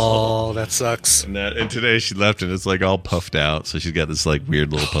 Oh, that sucks. And today she left, and it's like all puffed out. So she's got this like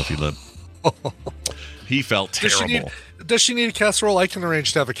weird little puffy lip. He felt terrible. Does she need a casserole? I can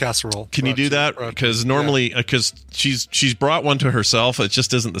arrange to have a casserole. Can you do that? Because normally, because she's brought one to herself, it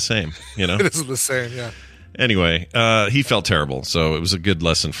just isn't the same. You know, it isn't the same. Yeah. Anyway, he felt terrible, so it was a good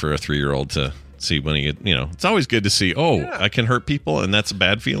lesson for a 3-year-old to see when he, it's always good to see. Oh, yeah. I can hurt people, and that's a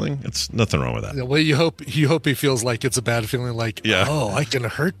bad feeling. It's nothing wrong with that. Yeah, well, you hope he feels like it's a bad feeling. Like, oh, I can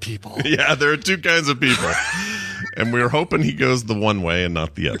hurt people. Yeah, there are two kinds of people. And we were hoping he goes the one way and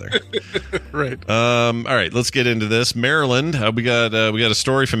not the other. Right. All right, let's get into this. Maryland. We got a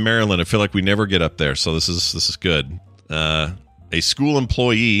story from Maryland. I feel like we never get up there, so this is good. A school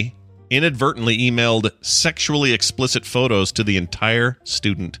employee inadvertently emailed sexually explicit photos to the entire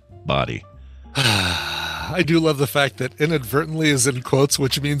student body. I do love the fact that inadvertently is in quotes,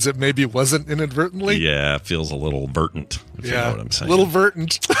 which means it maybe wasn't inadvertently. Yeah, it feels a little vertant, if you know what I'm saying. A little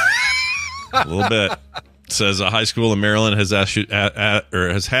vertant. A little bit. Says a high school in Maryland has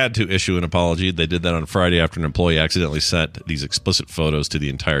had to issue an apology. They did that on Friday after an employee accidentally sent these explicit photos to the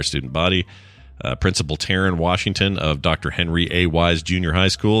entire student body. Principal Taryn Washington of Dr. Henry A. Wise Junior High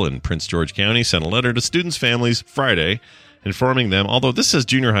School in Prince George County sent a letter to students' families Friday informing them, although this says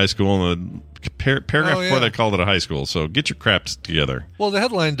junior high school, and the paragraph before they called it a high school, so get your crap together. Well, the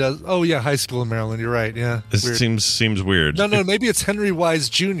headline does. Oh, yeah, high school in Maryland. You're right, yeah. This seems weird. No, maybe it's Henry Wise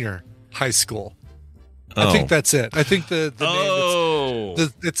Junior High School. I think that's it. I think the name,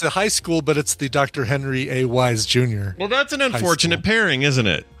 it's a high school, but it's the Dr. Henry A. Wise Jr. Well, that's an unfortunate pairing, isn't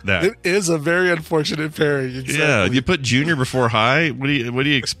it? It is a very unfortunate pairing. Exactly. Yeah, you put junior before high. What do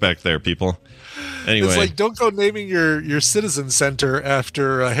you expect there, people? Anyway, it's like, don't go naming your citizen center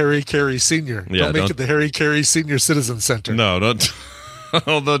after Harry Carey Sr. Yeah, don't make it the Harry Carey Sr. Citizen Center. No, don't.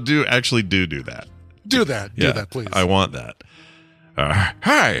 Although do that. Do that, please. I want that.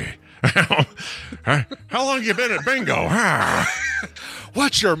 Hi. How long you been at bingo?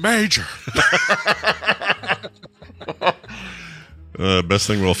 What's your major? Best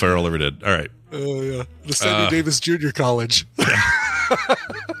thing Will Ferrell ever did. All right. Yeah. The Sammy Davis Junior College.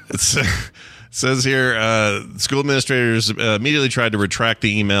 It says here, school administrators immediately tried to retract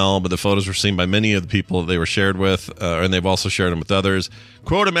the email, but the photos were seen by many of the people they were shared with, and they've also shared them with others.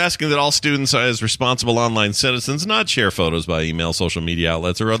 Quote, I'm asking that all students as responsible online citizens not share photos by email, social media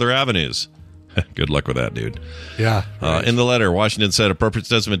outlets, or other avenues. Good luck with that, dude. Yeah. Right. In the letter, Washington said appropriate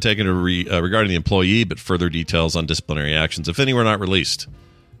steps have been taken regarding the employee, but further details on disciplinary actions, if any, were not released.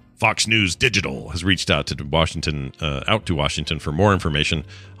 Fox News Digital has reached out to Washington for more information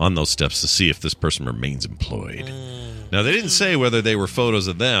on those steps to see if this person remains employed. Now, they didn't say whether they were photos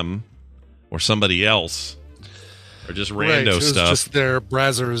of them or somebody else or just rando it was stuff. Just their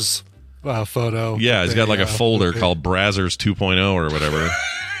Brazzers photo. Yeah, he's got like a folder called Brazzers 2.0 or whatever.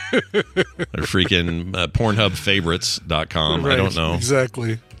 Or freaking PornhubFavorites.com. Right, I don't know.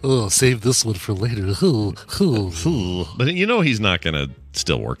 Exactly. Oh, save this one for later. But he's not going to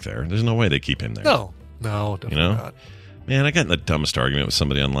still work there. There's no way they keep him there. No, definitely not. Man, I got in the dumbest argument with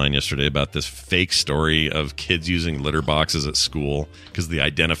somebody online yesterday about this fake story of kids using litter boxes at school because they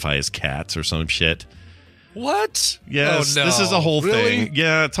identify as cats or some shit. What? Yes, oh, no. This is a whole really? thing.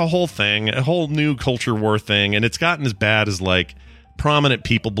 Yeah, it's a whole thing. A whole new culture war thing. And it's gotten as bad as, like, prominent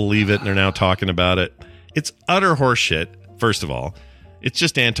people believe it and they're now talking about it. It's utter horseshit, first of all. It's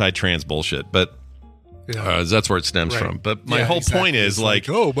just anti-trans bullshit, but that's where it stems from. But my whole point is like,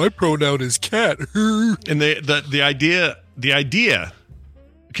 oh, my pronoun is cat. And the idea.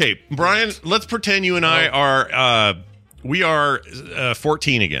 Okay, Brian, let's pretend you and I are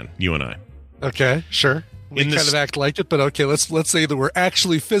 14 again. You and I. Okay, sure. We kind of act like it, but okay, let's say that we're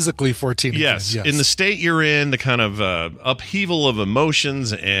actually physically 14 again. Yes. In the state you're in, the kind of upheaval of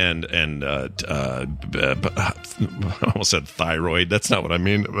emotions and I almost said thyroid. That's not what I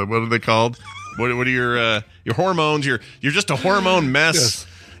mean. What are they called? What are your hormones? You're just a hormone mess. Yes.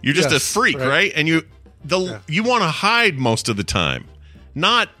 You're just a freak, right? And you want to hide most of the time,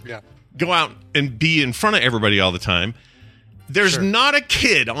 not go out and be in front of everybody all the time. There's not a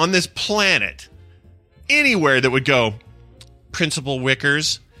kid on this planet anywhere that would go, Principal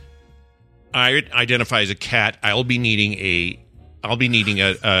Wickers, I identify as a cat. I'll be needing a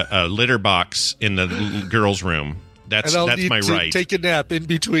litter box in the girls' room. That's my right. Take a nap in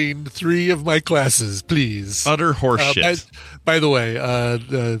between 3 of my classes, please. Utter horseshit. By the way,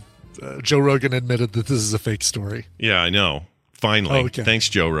 Joe Rogan admitted that this is a fake story. Yeah, I know. Finally. Okay. Thanks,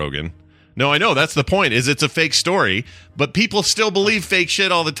 Joe Rogan. No, I know. That's the point, is it's a fake story, but people still believe fake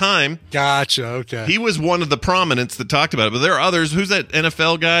shit all the time. Gotcha. Okay. He was one of the prominents that talked about it, but there are others. Who's that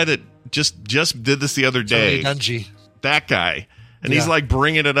NFL guy that just did this the other day? Tony Dungy. That guy. And he's like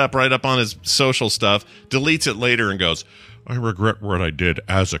bringing it up right up on his social stuff, deletes it later and goes, I regret what I did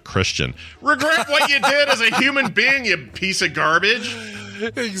as a Christian. Regret what you did as a human being, you piece of garbage?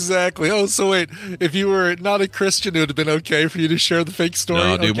 Exactly. Oh, so wait, if you were not a Christian, it would have been okay for you to share the fake story?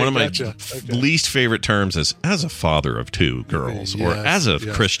 No, dude, one of my least favorite terms is as a father of 2 girls, or as a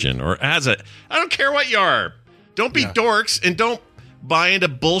Christian, or as a... I don't care what you are. Don't be dorks, and don't buy into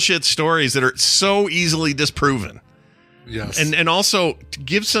bullshit stories that are so easily disproven. Yes. And also,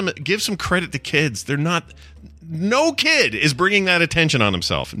 give some credit to kids. They're not... No kid is bringing that attention on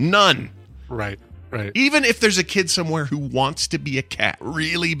himself. None. Right. Even if there's a kid somewhere who wants to be a cat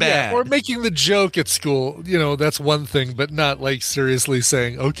really bad. Yeah, or making the joke at school, that's one thing, but not like seriously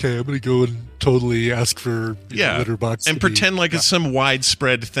saying, okay, I'm going to go and totally ask for litter box. And pretend like it's some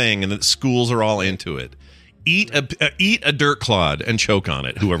widespread thing and that schools are all into it. Eat a dirt clod and choke on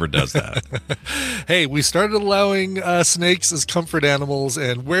it, whoever does that. Hey, we started allowing snakes as comfort animals,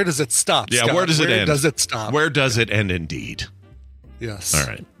 and where does it stop, Yeah, Scott? where does it end? Where does it stop? Where does it end, indeed? Yes. All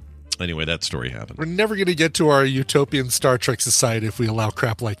right. Anyway, that story happened. We're never going to get to our utopian Star Trek society if we allow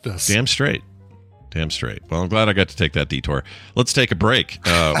crap like this. Damn straight. Well, I'm glad I got to take that detour. Let's take a break.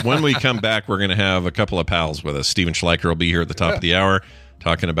 When we come back, we're going to have a couple of pals with us. Steven Schleicher will be here at the top of the hour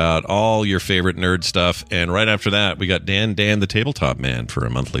talking about all your favorite nerd stuff. And right after that, we got Dan the Tabletop Man for a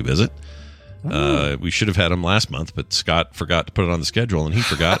monthly visit. We should have had him last month, but Scott forgot to put it on the schedule, and he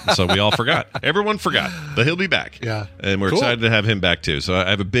forgot, and so we all forgot. Everyone forgot, but he'll be back. Yeah. And we're excited to have him back, too. So I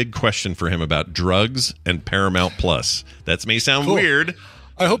have a big question for him about drugs and Paramount Plus. That may sound weird.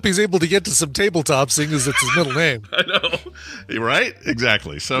 I hope he's able to get to some tabletop, seeing as it's his middle name. I know. Right?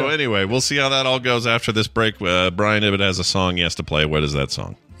 Exactly. So anyway, we'll see how that all goes after this break. Brian Ibbett has a song he has to play. What is that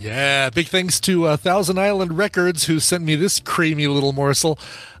song? Yeah, big thanks to Thousand Island Records, who sent me this creamy little morsel.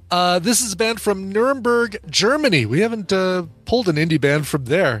 This is a band from Nuremberg, Germany. We haven't pulled an indie band from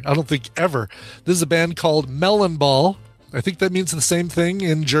there, I don't think ever. This is a band called Melonball. I think that means the same thing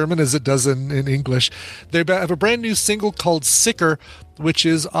in German as it does in English. They have a brand new single called Sicker, which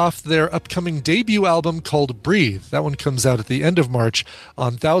is off their upcoming debut album called Breathe. That one comes out at the end of March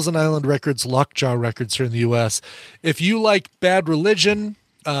on Thousand Island Records, Lockjaw Records here in the U.S. If you like Bad Religion,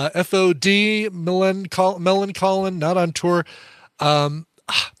 FOD, Meloncolin, not on tour,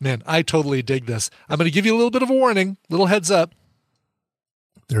 man, I totally dig this. I'm going to give you a little bit of a warning, little heads up.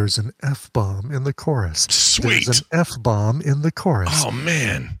 There's an F-bomb in the chorus. Sweet. There's an F-bomb in the chorus. Oh,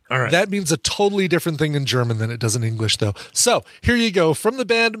 man. All right. That means a totally different thing in German than it does in English, though. So here you go. From the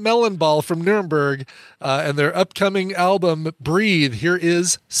band Melonball from Nuremberg and their upcoming album, Breathe, here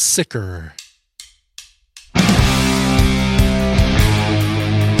is Sicker.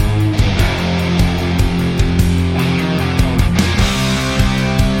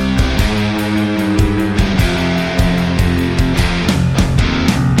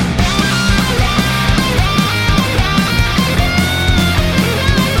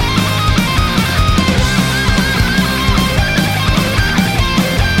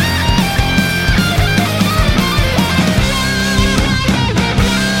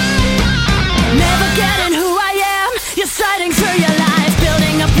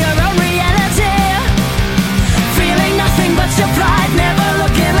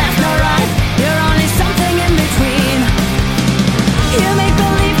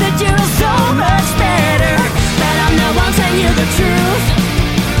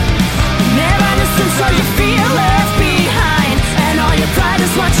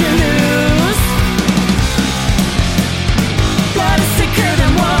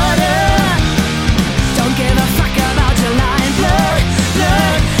 Don't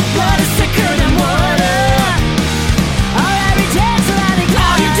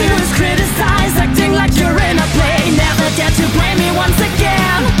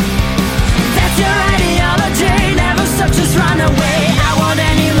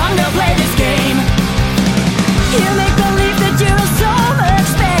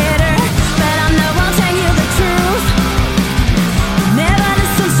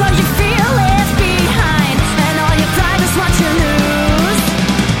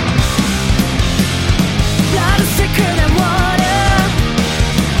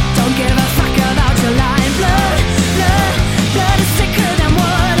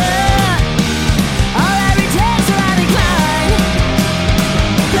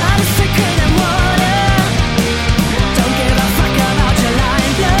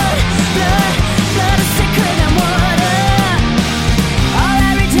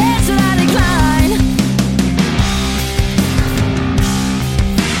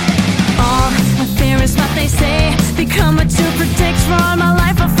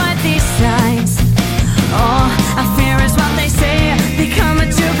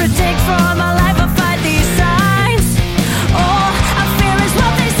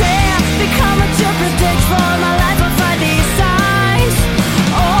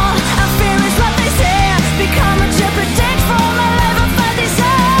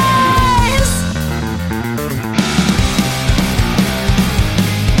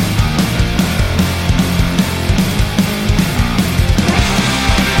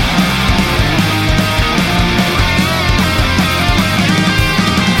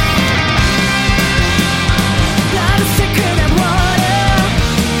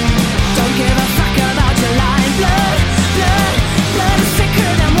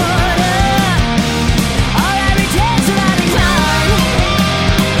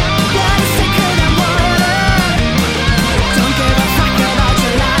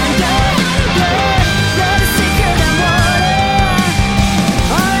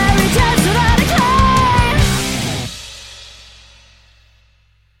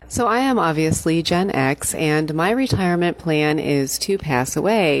So I am obviously Gen X, and my retirement plan is to pass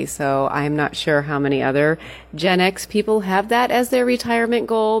away. So I'm not sure how many other Gen X people have that as their retirement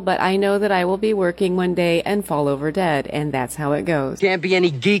goal, but I know that I will be working one day and fall over dead, and that's how it goes. Can't be any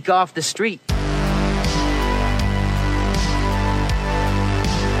geek off the street.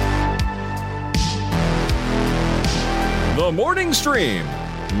 The Morning Stream.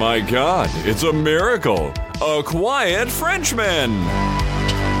 My God, it's a miracle. A quiet Frenchman.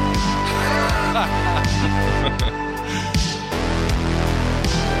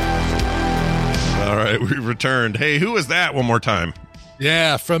 All right, we returned. Hey, who was that one more time?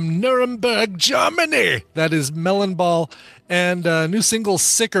 Yeah, from Nuremberg, Germany. That is Melonball, and a new single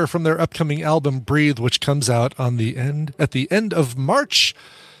Sicker from their upcoming album Breathe, which comes out at the end of March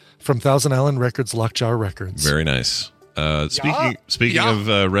from Thousand Island Records, Lockjaw Records. Very nice. Speaking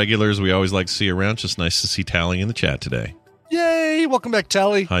of regulars, we always like to see you around. Just nice to see Tally in the chat today. Yay! Welcome back,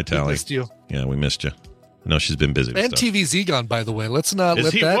 Tally. Hi, Tally. We missed you. Yeah, we missed you. No, she's been busy. And TVZ gone, by the way. Let's not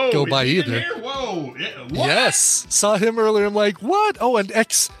let that go by either. Whoa! What? Yes, saw him earlier. I'm like, what? Oh, and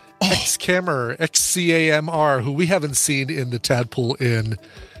X-Camera, XCAMR, who we haven't seen in the Tadpool in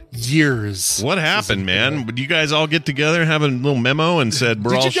years. What happened, man? Did you guys all get together and have a little memo and said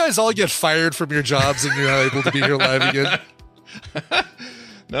Did you guys all get fired from your jobs and you're not able to be here live again?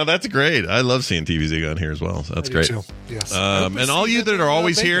 No, that's great. I love seeing TVZ on here as well. So that's great. Too. Yes. And all you that are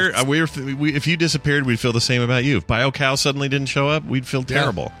always here, if you disappeared, we'd feel the same about you. If BioCow suddenly didn't show up, we'd feel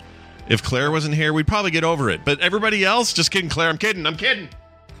terrible. Yeah. If Claire wasn't here, we'd probably get over it. But everybody else, just kidding, Claire. I'm kidding.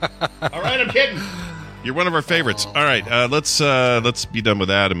 All right, I'm kidding. You're one of our favorites. All right, let's be done with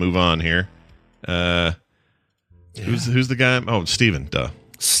that and move on here. Who's the guy? Oh, Steven, duh.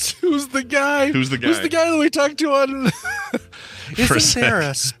 Who's the guy? Who's the guy that we talked to on... Isn't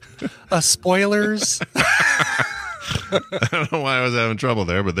there a spoilers? I don't know why I was having trouble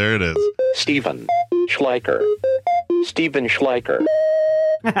there, but there it is. Steven Schleicher.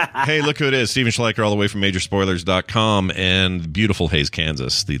 Hey, look who it is. Steven Schleicher, all the way from Majorspoilers.com and beautiful Hays,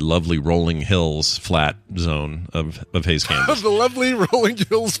 Kansas, the lovely rolling hills flat zone of Hays, Kansas. The lovely rolling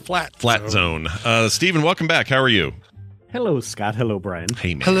hills flat zone. Steven, welcome back. How are you? Hello, Scott. Hello, Brian.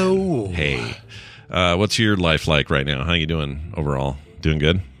 Hey, man. Hello. Hey. What's your life like right now? How you doing overall? Doing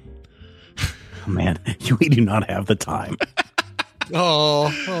good? Man, we do not have the time. Oh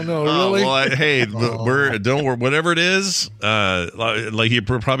no, really? Well, don't worry. Whatever it is, like you're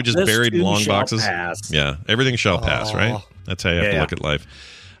probably just buried in long boxes. Pass. Yeah, everything shall pass, right? That's how you have to look at life.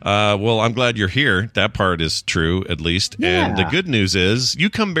 Well, I'm glad you're here. That part is true, at least. Yeah. And the good news is you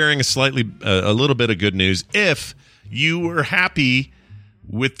come bearing a little bit of good news if you were happy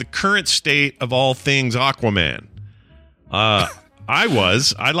with the current state of all things Aquaman. I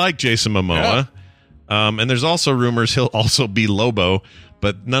like Jason Momoa. Yeah. And there's also rumors he'll also be Lobo,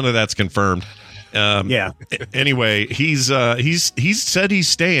 but none of that's confirmed. Anyway, he's said he's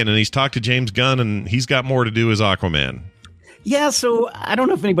staying, and he's talked to James Gunn, and he's got more to do as Aquaman. Yeah, so I don't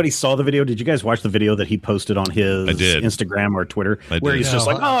know if anybody saw the video. Did you guys watch the video that he posted on his Instagram or Twitter? Where he's just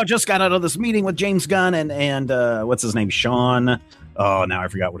like, just got out of this meeting with James Gunn and what's his name? Sean. Oh, now I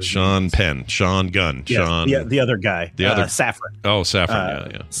forgot what his name is. Sean Gunn. Yeah, the other guy. The other Safran. Oh,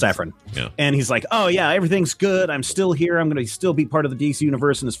 Safran. Yeah. Safran. Yeah. And he's like, oh, yeah, everything's good. I'm still here. I'm going to still be part of the DC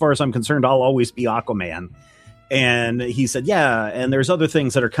universe. And as far as I'm concerned, I'll always be Aquaman. And he said, yeah, and there's other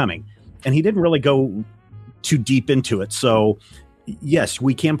things that are coming. And he didn't really go too deep into it. So, yes,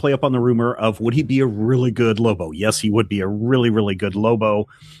 we can play up on the rumor of would he be a really good Lobo? Yes, he would be a really, really good Lobo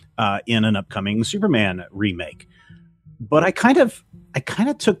in an upcoming Superman remake. But I kind of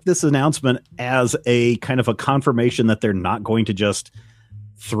took this announcement as a kind of a confirmation that they're not going to just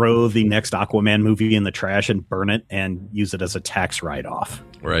throw the next Aquaman movie in the trash and burn it and use it as a tax write-off.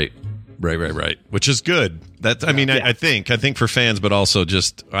 Right. Which is good. I think for fans, but also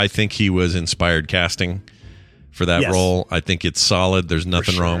I think he was inspired casting for that role. I think it's solid. There's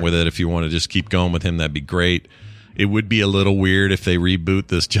nothing wrong with it. If you want to just keep going with him, that'd be great. It would be a little weird if they reboot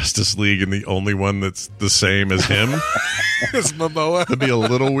this Justice League and the only one that's the same as him is Momoa. That'd be a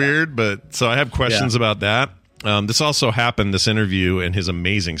little weird, but so I have questions about that. This also happened, this interview, and his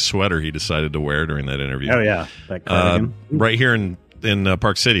amazing sweater he decided to wear during that interview. Oh, yeah. That cardigan. Right here in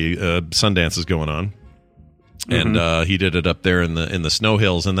Park City, Sundance is going on. And he did it up there in the snow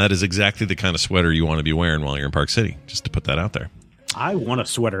hills, and that is exactly the kind of sweater you want to be wearing while you're in Park City, just to put that out there. I want a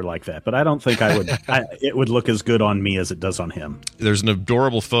sweater like that, but I don't think I would. It would look as good on me as it does on him. There's an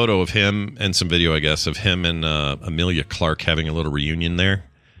adorable photo of him and some video, I guess, of him and Emilia Clarke having a little reunion there,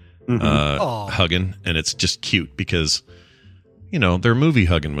 hugging, and it's just cute because, their movie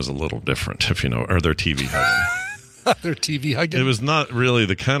hugging was a little different, or their TV hugging. Their TV hugging. It was not really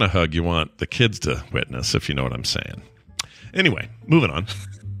the kind of hug you want the kids to witness, if you know what I'm saying. Anyway, moving on.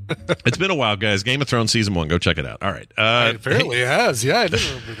 It's been a while, guys. Game of Thrones season 1. Go check it out. All right. It apparently has. Yeah, I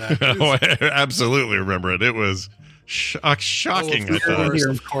didn't remember that. Oh, I absolutely remember it. It was shocking. I thought.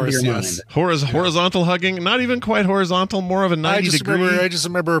 Of course, yes. Horizontal hugging, not even quite horizontal, more of a 90 degree. I just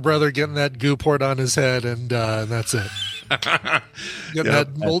remember a brother getting that goo poured on his head, and that's it. Getting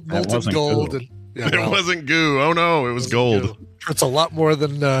that molten gold. And, it wasn't goo. Oh no, it was gold. Goo. It's a lot more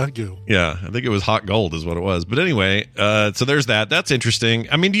than goo. Yeah, I think it was hot gold is what it was. But anyway, so there's that. That's interesting.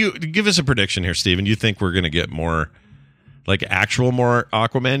 I mean, do you give us a prediction here, Steven? Do you think we're going to get more, like more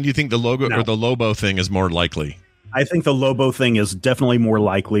Aquaman? Do you think the logo or the Lobo thing is more likely? I think the Lobo thing is definitely more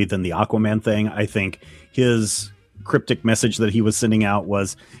likely than the Aquaman thing. I think his cryptic message that he was sending out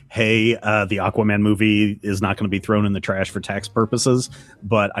was, hey, the Aquaman movie is not going to be thrown in the trash for tax purposes.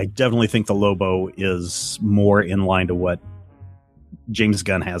 But I definitely think the Lobo is more in line to what James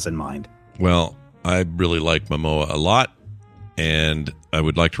Gunn has in mind. Well, I really like Momoa a lot. And I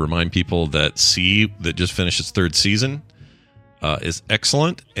would like to remind people that C, that just finished its 3rd season, is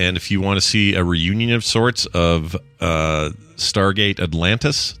excellent. And if you want to see a reunion of sorts of Stargate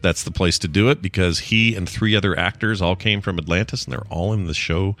Atlantis, that's the place to do it, because he and 3 other actors all came from Atlantis, and they're all in the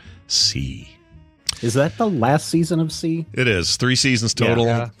show C. Is that the last season of C? It is 3 seasons total.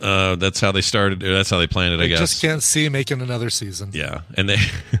 Yeah. That's how they started. That's how they planned it, I guess. Just can't see making another season. Yeah, and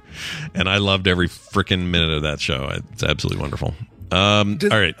and I loved every freaking minute of that show. It's absolutely wonderful. All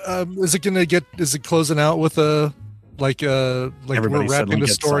right, is it closing out with a like Everybody we're wrapping the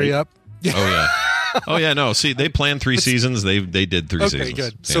story up? Oh yeah, no. See, they planned 3 seasons. They did 3 seasons. Okay,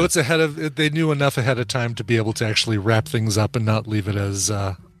 good. So it's ahead of. They knew enough ahead of time to be able to actually wrap things up and not leave it as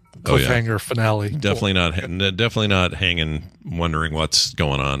cliffhanger finale. Definitely not hanging, wondering what's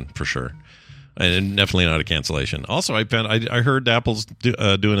going on for sure, and definitely not a cancellation. Also, I heard Apple's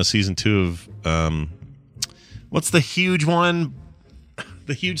doing a season 2 of what's the huge one,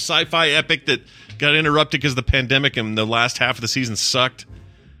 the huge sci-fi epic that got interrupted because of the pandemic and the last half of the season sucked.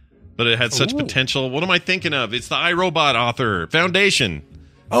 But it had such potential. What am I thinking of? It's the iRobot author, Foundation.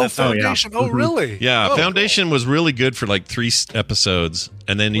 Foundation. Oh, really? Yeah, Foundation was really good for like 3 episodes,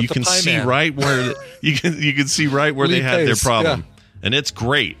 and then you can see right where you can see right where they had their problem, and it's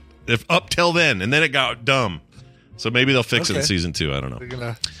great. If up till then, and then it got dumb. So maybe they'll fix it in season 2. I don't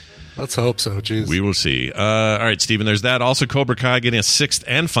know. Let's hope so. Jeez. We will see. All right, Steven, there's that. Also, Cobra Kai getting a 6th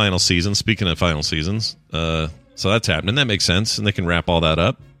and final season. Speaking of final seasons, so that's happening. That makes sense, and they can wrap all that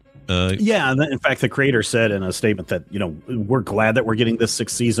up. In fact, the creator said in a statement that, we're glad that we're getting this 6th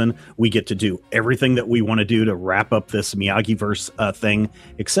season. We get to do everything that we want to do to wrap up this Miyagi-verse thing,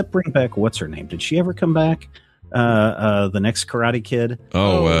 except bring back, what's her name? Did she ever come back? The next Karate Kid?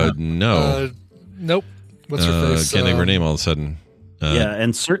 No. Nope. What's her face? Can't think of her name all of a sudden.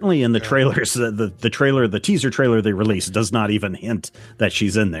 And certainly in the trailers, the teaser trailer they released does not even hint that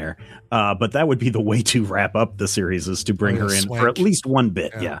she's in there. But that would be the way to wrap up the series, is to bring her in for at least one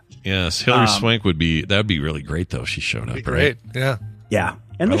bit. Yeah. Yes, Hilary Swank would be really great though if she showed up. Great. Right? Yeah.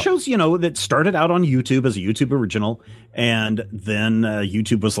 And the show's, that started out on YouTube as a YouTube original, and then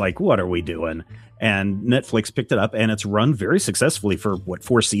YouTube was like, "What are we doing?" And Netflix picked it up, and it's run very successfully for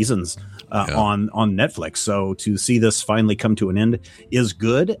 4 seasons on Netflix. So to see this finally come to an end is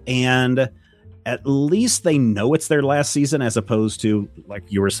good, and at least they know it's their last season, as opposed to, like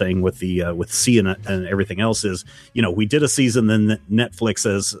you were saying with the with C and everything else, is we did a season, then Netflix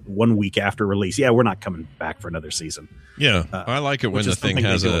says 1 week after release, we're not coming back for another season. I like it when the thing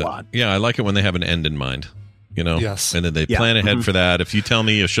has I like it when they have an end in mind. Yes. And then they plan ahead for that. If you tell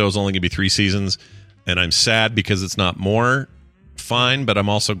me a show's only going to be 3 seasons and I'm sad because it's not more, fine, but I'm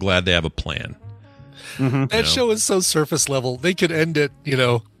also glad they have a plan. That show is so surface level. They could end it,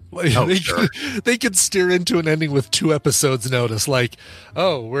 they could steer into an ending with 2 episodes notice, like,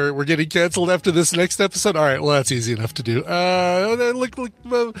 oh, we're getting canceled after this next episode. All right, well, that's easy enough to do. Look,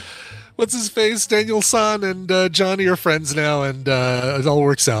 what's his face? Daniel San and Johnny are friends now, and it all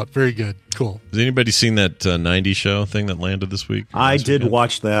works out. Very good. Cool. Has anybody seen that 90s show thing that landed this week? I did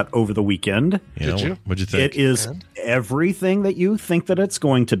watch that over the weekend. Did you? What'd you think? It is everything that you think that it's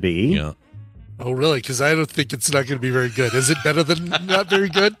going to be. Yeah. Oh, really? Because I don't think it's not going to be very good. Is it better than not very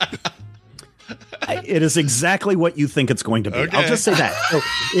good? It is exactly what you think it's going to be. Okay. I'll just say that. So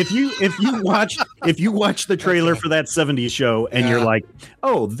if you watch the trailer for that 70s show and you're like,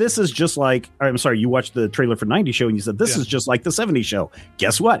 oh, this is just like, I'm sorry, you watched the trailer for 90s show and you said this is just like the 70s show.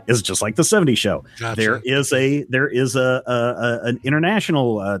 Guess what? It's just like the 70s show. Gotcha. There is an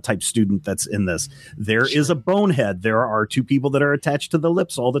international type student that's in this. There is a bonehead. There are two people that are attached to the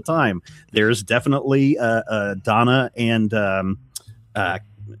lips all the time. There's definitely Donna and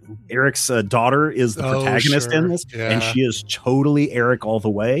Eric's daughter is the protagonist in this, and she is totally Eric all the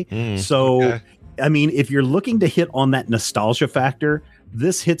way. I mean, if you're looking to hit on that nostalgia factor,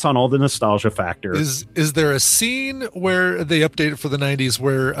 this hits on all the nostalgia factor. Is there a scene where they update it for the 90s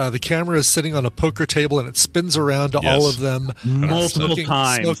where the camera is sitting on a poker table and it spins around to all of them multiple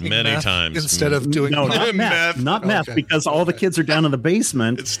times, many times, instead of doing not meth, because all the kids are down in the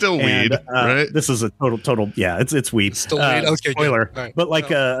basement. It's still weed, right? This is a total. Yeah, it's weed. It's still weed. Okay, spoiler. Right. But like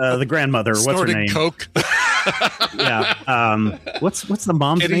the grandmother, what's her name? Coke. Yeah. What's the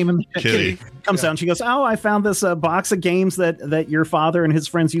mom's name in the Kitty? Comes down. She goes, "Oh, I found this box of games that your father and his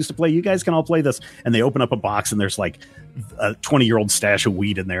friends used to play. You guys can all play this." And they open up a box, and there's like a 20-year-old stash of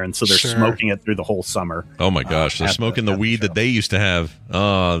weed in there, and so they're smoking it through the whole summer. Oh my gosh, they're smoking the weed that they used to have.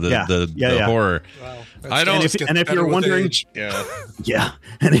 Oh, the horror. Wow. I don't. And if you're wondering,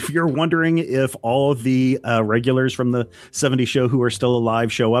 and if you're wondering if all of the regulars from the 70s show who are still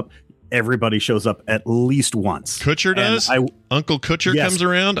alive show up, everybody shows up at least once. Kutcher does? Uncle Kutcher comes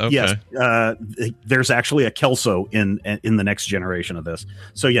around? Okay. Yes. There's actually a Kelso in the next generation of this.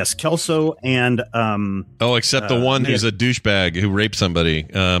 So, yes, Kelso and... except the one who's a douchebag who raped somebody.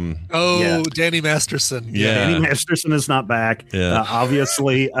 Danny Masterson. Yeah. Danny Masterson is not back. Yeah.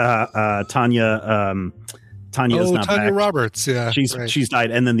 Obviously, Tanya... Tanya is not back. Tanya Roberts, she's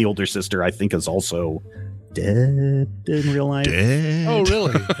died. And then the older sister, I think, is also... dead in real life. Oh,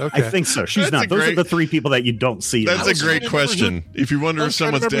 really? Okay. I think so. She's not. Those are the three people that you don't see. That's a great question. If you wonder if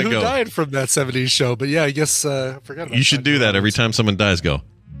someone's dead, who died from that 70s show. But yeah, I guess I forgot about you should do that every time someone dies. Go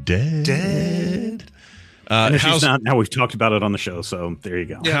dead. And she's not. Now we've talked about it on the show, so there you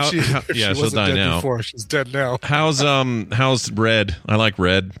go. Yeah, she'll die now. Before. She's dead now. How's Red? I like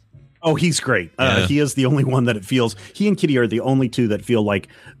Red. Oh, he's great. He is the only one that it feels. He and Kitty are the only two that feel like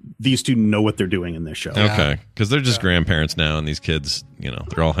these two know what they're doing in this show. Okay, because they're just grandparents now, and these kids,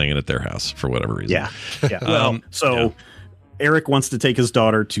 they're all hanging at their house for whatever reason. Yeah. Eric wants to take his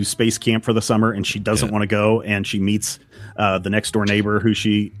daughter to space camp for the summer, and she doesn't want to go, and she meets the next door neighbor who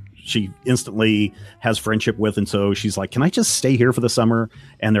she instantly has friendship with, and so she's like, "Can I just stay here for the summer?"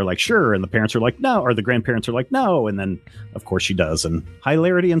 And they're like, "Sure." And the parents are like, "No," or the grandparents are like, "No." And then, of course, she does, and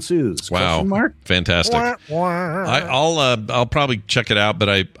hilarity ensues. Wow, fantastic! I'll probably check it out, but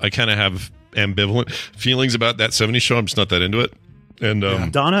I kind of have ambivalent feelings about that 70s show. I'm just not that into it. And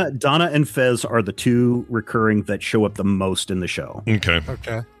Donna and Fez are the two recurring that show up the most in the show. Okay, all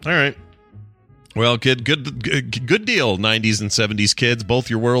right. Well, good deal, 90s and 70s kids. Both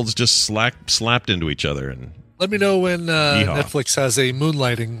your worlds just slapped into each other. And let me know when Netflix has a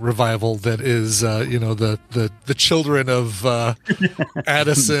moonlighting revival that is, the children of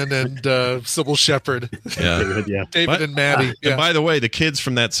Addison and Sybil Shepherd. Yeah, David and Maddie. And by the way, the kids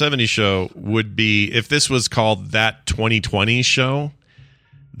from that 70s show would be, if this was called That 2020 Show,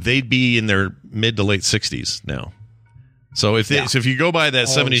 they'd be in their mid to late 60s now. So if you go by that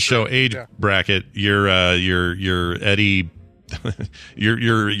 70s show age bracket, you're Eddie,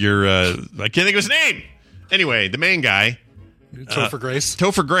 you're I can't think of his name. Anyway, the main guy, Topher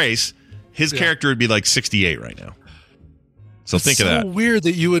Grace, his character would be like 68 right now. So think of that. It's so weird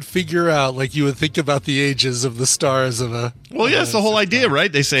that you would figure out, like you would think about the ages of the stars of a. Well, yeah, it's the whole idea, right?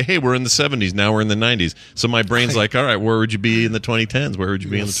 They say, hey, we're in the 70s, now we're in the 90s. So my brain's like, all right, where would you be in the 2010s? Where would you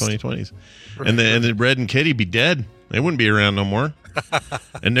be in the 2020s? Right. And then Red and Kitty be dead. They wouldn't be around no more.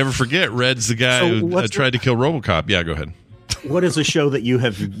 And never forget, Red's the guy who tried to kill RoboCop. Yeah, go ahead. What is a show that you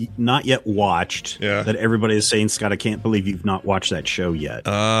have not yet watched that everybody is saying, Scott, I can't believe you've not watched that show yet?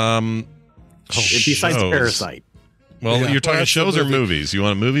 Besides Parasite. Well, you're talking shows or movies? You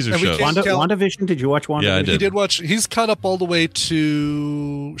want movies or shows? WandaVision? Did you watch WandaVision? Yeah, I did. He did watch. He's caught up all the way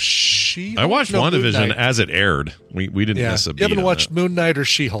to She-Hulk. I watched WandaVision as it aired. We didn't miss a beat. You haven't watched Moon Knight or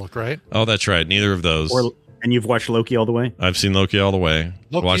She-Hulk, right? Oh, that's right. Neither of those. And you've watched Loki all the way? I've seen Loki all the way.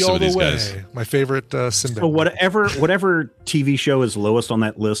 Loki all the way. My favorite Sinbad. So whatever TV show is lowest on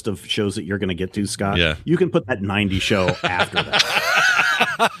that list of shows that you're going to get to, Scott, you can put that 90 show after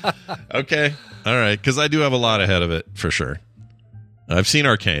that. Okay. All right. Because I do have a lot ahead of it, for sure. I've seen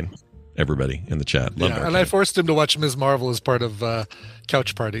Arcane. everybody in the chat. Loved and I forced him to watch Ms. Marvel as part of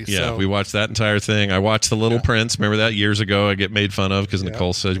Couch Party. Yeah, so. we watched that entire thing. I watched The Little Prince. Remember that years ago? I get made fun of because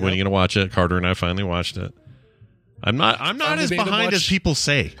Nicole said, "When are you going to watch it?" Carter and I finally watched it. I'm not as behind as people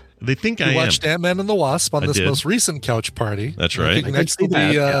say. They think I am. We watched Ant-Man and the Wasp on this most recent Couch Party. That's right. I think next will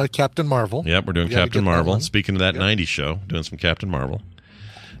be Captain Marvel. Yep, we're doing Captain Marvel. Speaking of that 90s show, doing some Captain Marvel.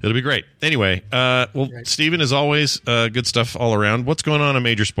 It'll be great. Anyway, Steven, as always, good stuff all around. What's going on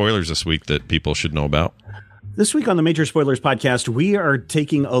Major Spoilers this week that people should know about? This week on the Major Spoilers podcast, we are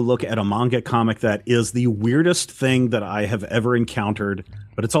taking a look at a manga comic that is the weirdest thing that I have ever encountered,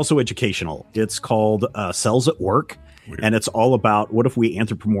 but it's also educational. It's called Cells at Work, and it's all about what if we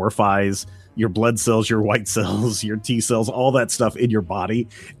anthropomorphize your blood cells, your white cells, your T cells, all that stuff in your body,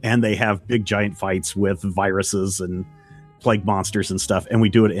 and they have big giant fights with viruses and plague monsters and stuff, and we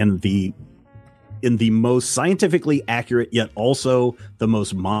do it in the most scientifically accurate yet also the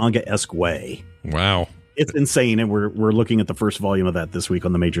most manga-esque way. Wow. It's insane, and we're looking at the first volume of that this week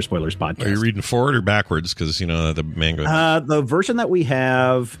on the Major Spoilers podcast. Are you reading forward or backwards? Because the manga. The version that we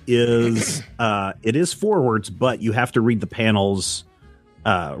have is it is forwards, but you have to read the panels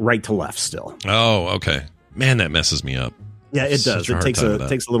right to left still. Oh, okay. Man, that messes me up. Yeah, it does. It takes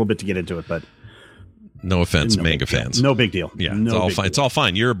a little bit to get into it, but no offense, manga fans. No big deal. Yeah, it's all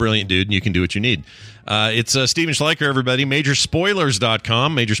fine. You're a brilliant dude, and you can do what you need. It's Steven Schleicher, everybody.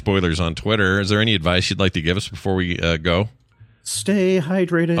 Majorspoilers.com. Major Spoilers on Twitter. Is there any advice you'd like to give us before we go? Stay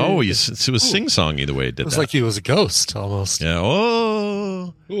hydrated. Oh, it was sing-songy the way it did that. It was like he was a ghost, almost. Yeah.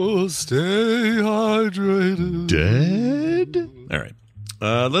 Oh, stay hydrated. Dead? All right.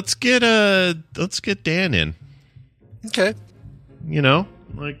 Let's get Dan in. Okay. All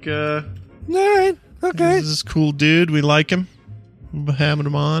right. Okay. This is a cool dude. We like him. We're having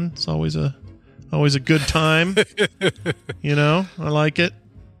him on. It's always a good time. I like it.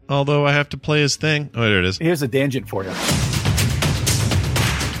 Although I have to play his thing. Oh, there it is. Here's a tangent for you.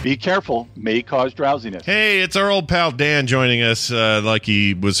 Be careful. May cause drowsiness. Hey, it's our old pal Dan joining us like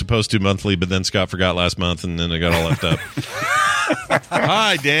he was supposed to monthly, but then Scott forgot last month, and then it got all left up.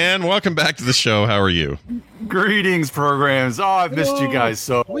 Hi, Dan. Welcome back to the show. How are you? Greetings, programs. Oh, I've missed you guys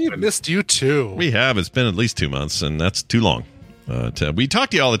so. We've missed you too. We have. It's been at least 2 months, and that's too long. We talk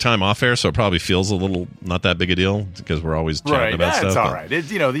to you all the time off air, so it probably feels a little not that big a deal because we're always chatting about stuff. It's all right.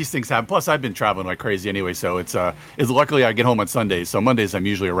 These things happen. Plus, I've been traveling like crazy anyway, so it's luckily I get home on Sundays. So Mondays I'm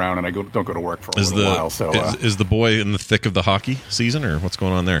usually around, and I don't go to work for a little while. So is the boy in the thick of the hockey season, or what's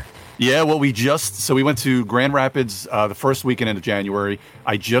going on there? Yeah, well, we went to Grand Rapids the first weekend of January.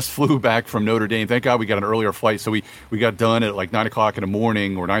 I just flew back from Notre Dame. Thank God we got an earlier flight, so we got done at like 9 o'clock in the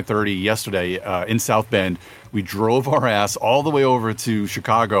morning or 9:30 yesterday in South Bend. We drove our ass all the way over to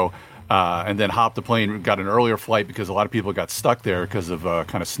Chicago and then hopped the plane. We got an earlier flight because a lot of people got stuck there because of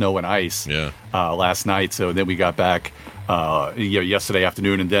kind of snow and ice last night. So then we got back yesterday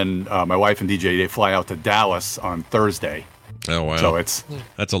afternoon, and then my wife and DJ, they fly out to Dallas on Thursday. Oh, wow. So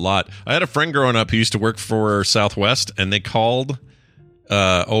that's a lot. I had a friend growing up who used to work for Southwest, and they called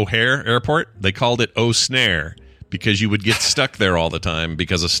O'Hare Airport, they called it O'Snare because you would get stuck there all the time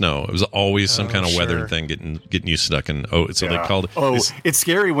because of snow. It was always some kind of weather thing getting you stuck in. They called it. It's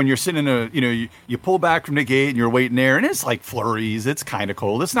scary when you're sitting in you pull back from the gate and you're waiting there, and it's like flurries. It's kind of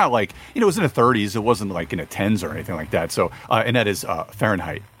cold. It's not like, it was in the 30s. It wasn't like in the 10s or anything like that. So, and that is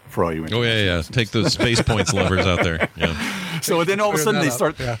Fahrenheit. For all you take those space points lovers out there. Yeah. So then all of a sudden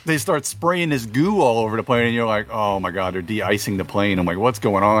they start spraying this goo all over the plane, and you're like, oh my God, they're de-icing the plane. I'm like, what's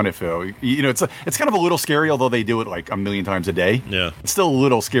going on? It's kind of a little scary, although they do it like a million times a day. Yeah, it's still a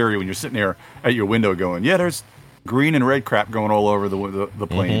little scary when you're sitting there at your window going, there's green and red crap going all over the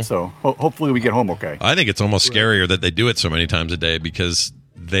plane. Mm-hmm. So hopefully we get home okay. I think it's almost scarier that they do it so many times a day because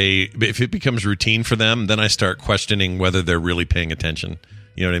if it becomes routine for them, then I start questioning whether they're really paying attention.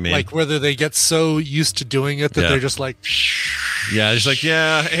 You know what I mean? Like whether they get so used to doing it that they're just like... Yeah, it's like,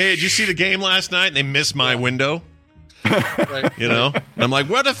 hey, did you see the game last night? And they missed my window. Right. And I'm like,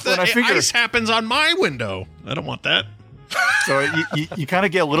 what if the ice happens on my window? I don't want that. So you kind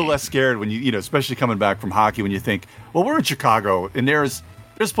of get a little less scared when you especially coming back from hockey, when you think, well, we're in Chicago, and there's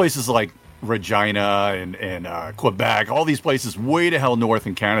places like Regina and Quebec, all these places way to hell north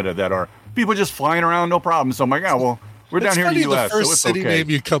in Canada that are people just flying around, no problem. So I'm like, we're down here in the U.S., the first so it's city name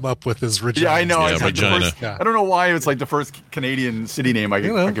you come up with is Regina. Yeah, I know. It's Regina. Like the first, I don't know why it's like the first Canadian city name I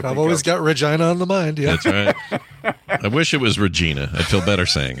could I've always got Regina on the mind. Yeah, that's right. I wish it was Regina. I'd feel better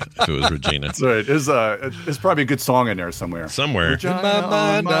saying it if it was Regina. That's right. There's probably a good song in there somewhere. Regina, in my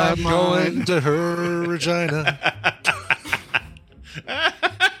mind, I'm going to her Regina.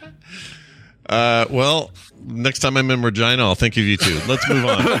 Well, next time I'm in Regina, I'll think of you too. Let's move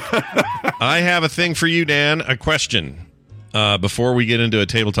on. I have a thing for you, Dan. A question before we get into a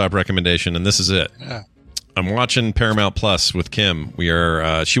tabletop recommendation, and this is it. Yeah. I'm watching Paramount Plus with Kim. We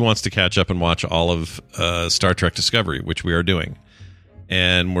are. She wants to catch up and watch all of Star Trek Discovery, which we are doing,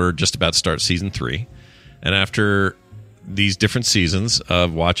 and we're just about to start season 3. And after these different seasons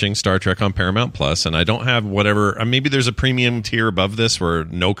of watching Star Trek on Paramount Plus, and I don't have whatever. Maybe there's a premium tier above this where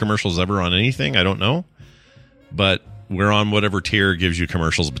no commercials ever on anything. I don't know, but we're on whatever tier gives you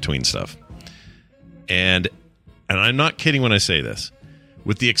commercials between stuff. And I'm not kidding when I say this.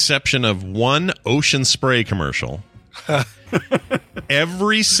 With the exception of one Ocean Spray commercial,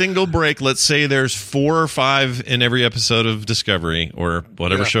 every single break, let's say there's 4 or 5 in every episode of Discovery or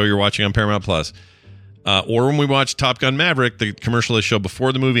whatever show you're watching on Paramount Plus, or when we watch Top Gun Maverick, the commercial they show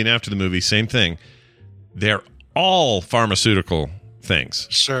before the movie and after the movie, same thing. They're all pharmaceutical things.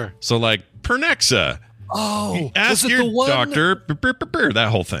 Sure. So like Pernexa. Oh, ask your doctor. That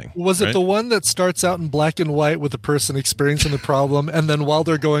whole thing. Was it the one that starts out in black and white with the person experiencing the problem, and then while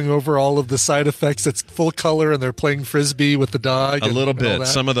they're going over all of the side effects, it's full color and they're playing frisbee with the dog? A little bit.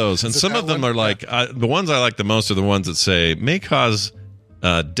 Some of those. And some of them are like, the ones I like the most are the ones that say, may cause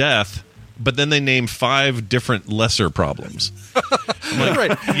death, but then they name 5 different lesser problems. Like,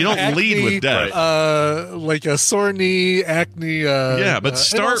 right. You don't acne, lead with death. Like a sore knee, acne. But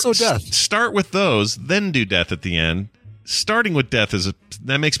death. Start with those, then do death at the end. Starting with death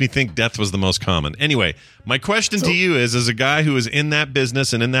that makes me think death was the most common. Anyway, my question to you is, as a guy who is in that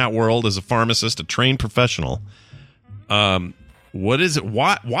business and in that world as a pharmacist, a trained professional, what is it?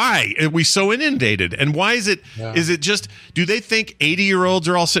 Why are we so inundated? And why is it? Yeah. Is it just? Do they think 80-year-olds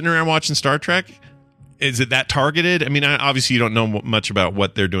are all sitting around watching Star Trek? Is it that targeted? I mean, obviously you don't know much about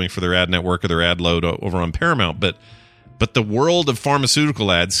what they're doing for their ad network or their ad load over on Paramount, but the world of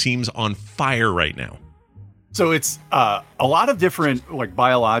pharmaceutical ads seems on fire right now. So it's a lot of different like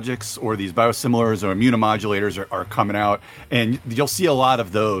biologics or these biosimilars or immunomodulators are coming out, and you'll see a lot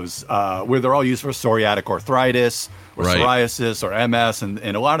of those where they're all used for psoriatic arthritis or psoriasis or MS,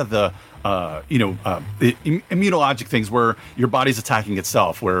 and a lot of the the immunologic things where your body's attacking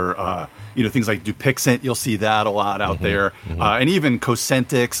itself, where things like Dupixent, you'll see that a lot out there, and even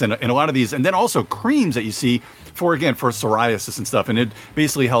Cosentyx and a lot of these, and then also creams that you see for psoriasis and stuff, and it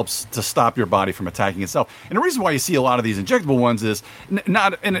basically helps to stop your body from attacking itself. And the reason why you see a lot of these injectable ones is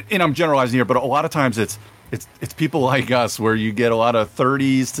not, and I'm generalizing here, but a lot of times it's people like us where you get a lot of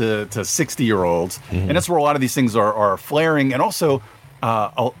 30s to 60-year-olds, and that's where a lot of these things are flaring. And also,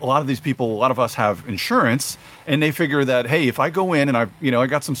 a lot of these people, a lot of us have insurance, and they figure that, hey, if I go in and I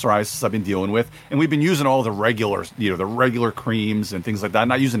got some psoriasis I've been dealing with, and we've been using all the regular creams and things like that,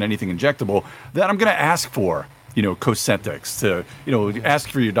 not using anything injectable, that I'm going to ask for, Cosentyx, to, ask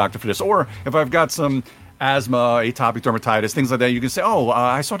for your doctor for this. Or if I've got some asthma, atopic dermatitis, things like that, you can say,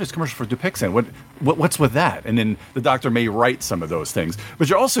 I saw this commercial for Dupixent. What's with that? And then the doctor may write some of those things. But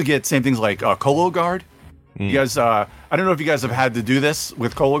you also get same things like Cologuard. You guys, I don't know if you guys have had to do this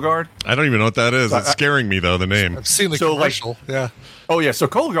with Cologuard. I don't even know what that is. It's scaring me though, the name. I've seen the commercial. Yeah. Oh yeah. So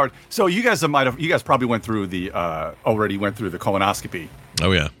Cologuard. So you guys probably went through the colonoscopy.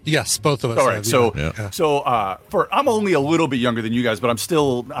 Oh yeah. Yes, both of us. All right. I'm only a little bit younger than you guys, but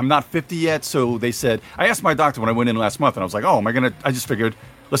I'm not 50 yet. So they said, I asked my doctor when I went in last month, and I was like, I just figured,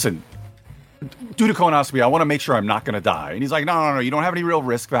 listen, due to colonoscopy, I want to make sure I'm not going to die. And he's like, no, you don't have any real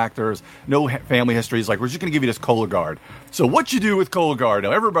risk factors, no family history. He's like, we're just going to give you this Cologuard. So what you do with Cologuard,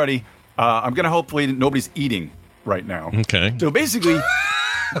 now everybody, I'm going to hopefully nobody's eating right now. Okay. So basically,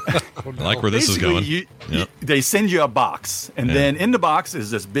 I like where this is going. They send you a box, and then in the box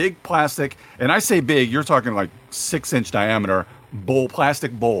is this big plastic, and I say big, you're talking like 6-inch diameter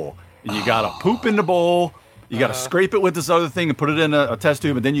plastic bowl. And you got to poop in the bowl. You got to scrape it with this other thing and put it in a test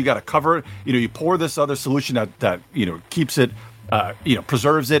tube, and then you got to cover it. You pour this other solution that keeps it,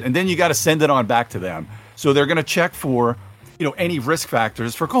 preserves it, and then you got to send it on back to them. So they're going to check for, any risk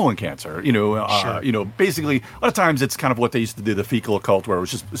factors for colon cancer. Basically, a lot of times it's kind of what they used to do, the fecal occult, where it was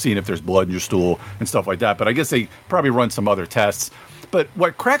just seeing if there's blood in your stool and stuff like that. But I guess they probably run some other tests. But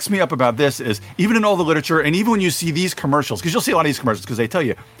what cracks me up about this is, even in all the literature, and even when you see these commercials, because you'll see a lot of these commercials, because they tell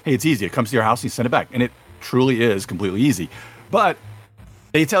you, hey, it's easy. It comes to your house and you send it back. And it truly is completely easy. But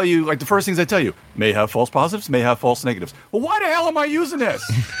they tell you, like the first things they tell you, may have false positives, may have false negatives. Well, why the hell am I using this?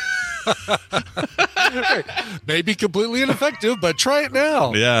 Maybe completely ineffective, but try it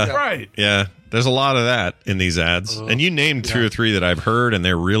now. Yeah. Right. Yeah. There's a lot of that in these ads. And you named 2 or 3 that I've heard, and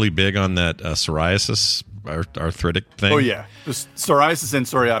they're really big on that psoriasis arthritic thing? Oh yeah, psoriasis and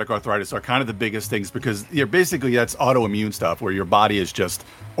psoriatic arthritis are kind of the biggest things because basically that's autoimmune stuff where your body is just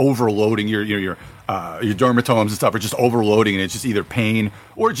overloading your dermatomes and stuff are just overloading, and it's just either pain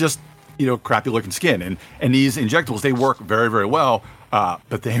or just crappy looking skin. And these injectables, they work very, very well,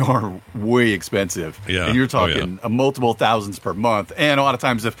 but they are way expensive. Yeah. And you're talking multiple thousands per month. And a lot of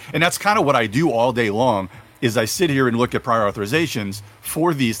times and that's kind of what I do all day long is I sit here and look at prior authorizations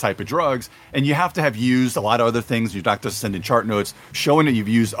for these type of drugs, and you have to have used a lot of other things. Your doctor send in chart notes showing that you've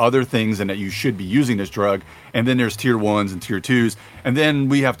used other things and that you should be using this drug. And then there's tier 1s and tier 2s, and then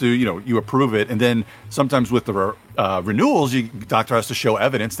we have to, you approve it. And then sometimes with the renewals, doctor has to show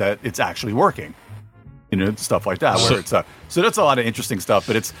evidence that it's actually working. Stuff like that. Where so that's a lot of interesting stuff.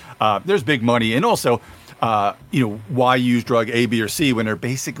 But it's there's big money, and also. Why use drug A, B, or C when they're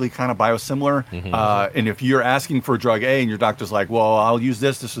basically kind of biosimilar? Mm-hmm. And if you're asking for drug A and your doctor's like, well, I'll use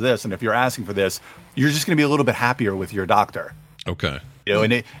this, or this. And if you're asking for this, you're just going to be a little bit happier with your doctor. Okay.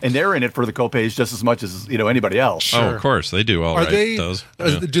 And they're in it for the copays just as much as, anybody else. Sure. Oh, of course. They do all Are right. They,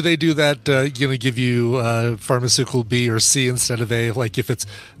 Yeah. Do they do that, give you pharmaceutical B or C instead of A? Like if it's,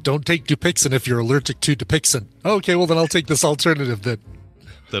 don't take Dupixent if you're allergic to Dupixent. Okay, well, then I'll take this alternative that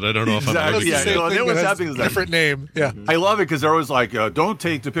I don't know if I'm allergic to. Then what's happening is different name. Yeah, I love it because they're always like, "Don't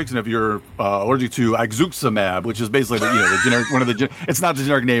take Dupixent if you're allergic to Ixuximab," which is basically the generic one of the. It's not the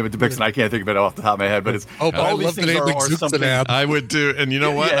generic name of Dupixent. I can't think of it off the top of my head, but it's all I these things are something. I would do, and you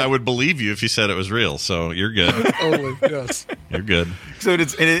know what? I would believe you if you said it was real. So you're good. Totally, yes, you're good. So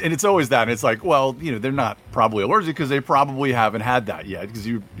it's always that. And it's like, well, they're not probably allergic because they probably haven't had that yet because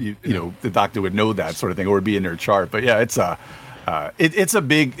you know the doctor would know that sort of thing or would be in their chart. But yeah, it's a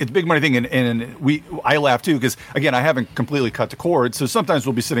big money thing, and I laugh too because again I haven't completely cut the cord, so sometimes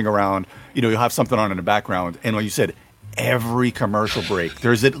we'll be sitting around, you'll have something on in the background, and like you said, every commercial break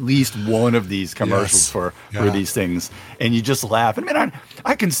there's at least one of these commercials for these things, and you just laugh. And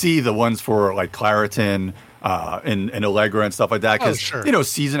I can see the ones for like Claritin and Allegra and stuff like that because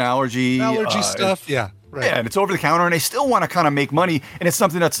season allergy stuff, Right. Yeah, and it's over the counter, and they still want to kind of make money, and it's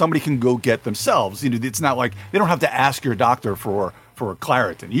something that somebody can go get themselves. It's not like they don't have to ask your doctor for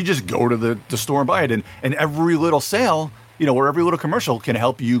Claritin. You just go to the store and buy it, and every little sale, or every little commercial can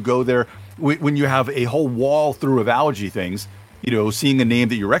help you go there. When you have a whole wall through of allergy things, seeing a name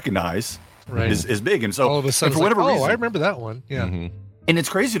that you recognize is big. And so all of a sudden, for whatever reason, I remember that one. Yeah. Mm-hmm. And it's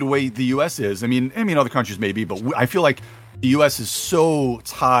crazy the way the U.S. is. I mean, other countries maybe, but I feel like the U.S. is so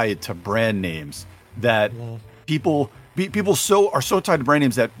tied to brand names that people are so tied to brand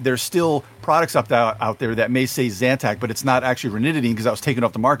names that there's still products out there that may say Zantac, but it's not actually ranitidine because that was taken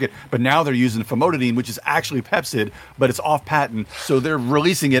off the market. But now they're using famotidine, which is actually Pepcid, but it's off patent. So they're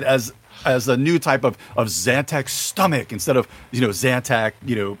releasing it as a new type of Zantac stomach instead of Zantac,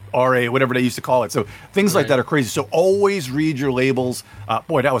 RA, whatever they used to call it. So things like that are crazy. So always read your labels.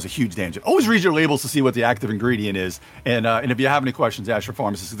 Boy, that was a huge tangent. Always read your labels to see what the active ingredient is. And if you have any questions, ask your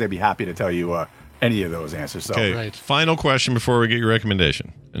pharmacist. They'd be happy to tell you any of those answers. So. Okay, final question before we get your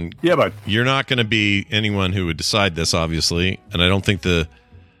recommendation. And yeah, bud. You're not going to be anyone who would decide this, obviously, and I don't think and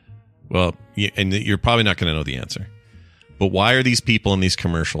you're probably not going to know the answer. But why are these people in these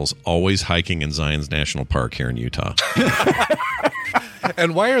commercials always hiking in Zion's National Park here in Utah?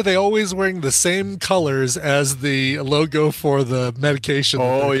 And why are they always wearing the same colors as the logo for the medication?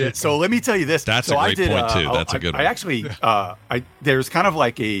 Oh, yeah. So let me tell you this. That's a great point, too. That's a good one. I actually, there's kind of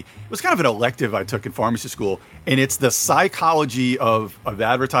like it was kind of an elective I took in pharmacy school, and it's the psychology of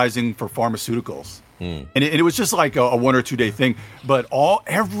advertising for pharmaceuticals. And it was just like a 1 or 2 day thing, but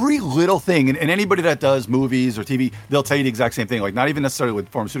every little thing, and anybody that does movies or TV, they'll tell you the exact same thing, like not even necessarily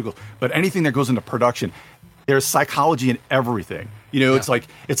with pharmaceuticals, but anything that goes into production, there's psychology in everything. It's like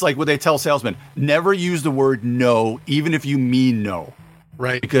what they tell salesmen, never use the word no, even if you mean no.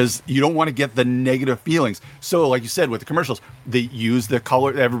 Right. Because you don't want to get the negative feelings. So like you said, with the commercials, they use the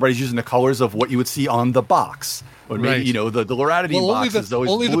color, everybody's using the colors of what you would see on the box. Or maybe, the loratadine box is always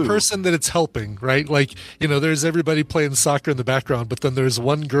only blue. The person that it's helping, right? Like, there's everybody playing soccer in the background, but then there's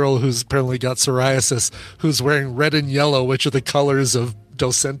one girl who's apparently got psoriasis who's wearing red and yellow, which are the colors of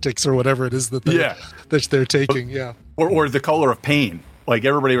Docentix or whatever it is that they're taking. Yeah. Or the color of pain. Like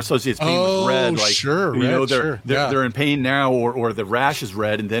everybody associates pain with red. Like, sure, they're in pain now, or the rash is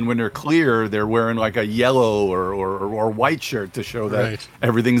red, and then when they're clear, they're wearing like a yellow or white shirt to show that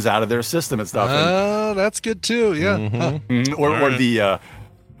everything's out of their system and stuff. That's good too. Yeah. Mm-hmm. Or the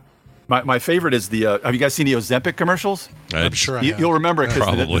my favorite is the. Have you guys seen the Ozempic commercials? I'm sure you'll remember it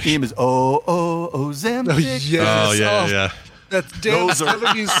because the theme is Ozempic. Oh, yes. Yeah. That damn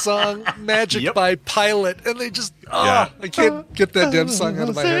 70s song, Magic by Pilot. And they just, I can't get that damn song out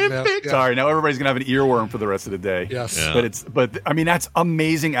of my head now. Yeah. Sorry, now everybody's going to have an earworm for the rest of the day. Yes. Yeah. But I mean, that's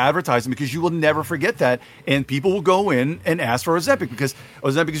amazing advertising because you will never forget that. And people will go in and ask for Ozempic because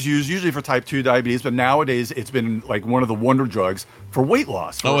Ozempic is used usually for type 2 diabetes, but nowadays it's been like one of the wonder drugs for weight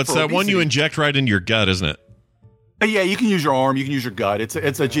loss. It's that obesity. one you inject right into your gut, isn't it? Yeah, you can use your arm, you can use your gut. It's a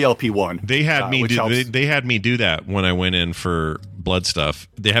GLP-1. They had me they had me do that when I went in for blood stuff.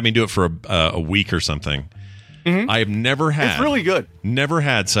 They had me do it for a week or something. I have never had. It's really good. Never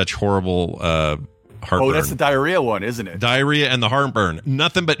had such horrible heartburn. Oh, that's the diarrhea one, isn't it? Diarrhea and the heartburn.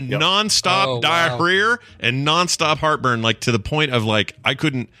 Nothing but nonstop diarrhea and nonstop heartburn, like to the point of like I'd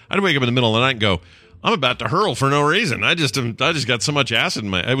wake up in the middle of the night and go, I'm about to hurl for no reason. I just got so much acid in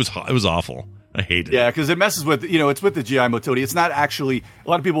my. It was awful. I hate it. Yeah, because it messes with, it's with the GI motility. It's not actually, a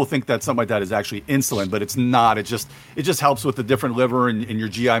lot of people think that something like that is actually insulin, but it's not. It just helps with the different liver and your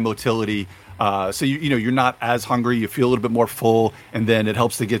GI motility. So you're not as hungry. You feel a little bit more full, and then it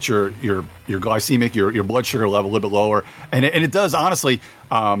helps to get your glycemic, your blood sugar level a little bit lower. And it does, honestly,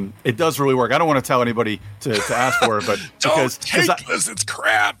 it does really work. I don't want to tell anybody to ask for it, but because take this, it's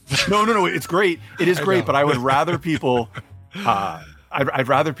crap. No, it's great. It is great, but I would rather people. I'd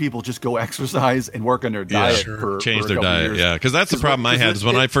rather people just go exercise and work on their diet. Change their diet, because that's the problem I had. Is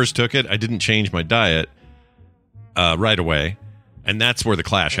when I first took it, I didn't change my diet right away, and that's where the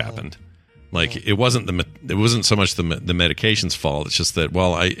clash happened. Like it wasn't so much the medication's fault. It's just that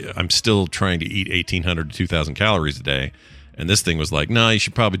I'm still trying to eat 1,800 to 2,000 calories a day, and this thing was like, no, you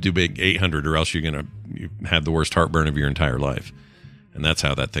should probably do big 800, or else you have the worst heartburn of your entire life. And that's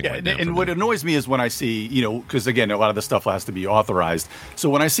how that thing went down. And what annoys me is when I see, because again, a lot of the stuff has to be authorized. So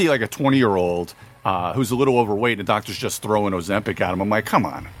when I see like a 20-year-old who's a little overweight and the doctor's just throwing Ozempic at him, I'm like, come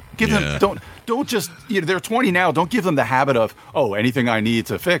on. Give them, don't just, they're 20 now. Don't give them the habit of, anything I need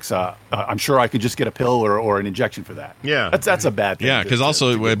to fix, I'm sure I could just get a pill or an injection for that. Yeah. That's a bad thing. Yeah, because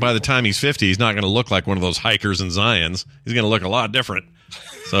also by the time he's 50, he's not going to look like one of those hikers in Zions. He's going to look a lot different.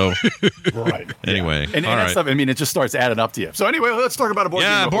 So, right. Anyway, and that stuff. I mean, it just starts adding up to you. So anyway, let's talk about a board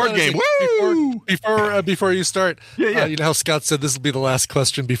game. Yeah, board game. Woo! Before you start, you know how Scott said this will be the last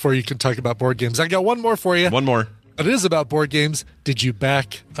question before you can talk about board games. I got one more for you. One more. But it is about board games. Did you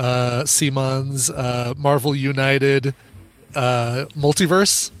back Simon's Marvel United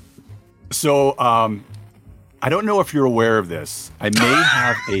multiverse? So, I don't know if you're aware of this. I may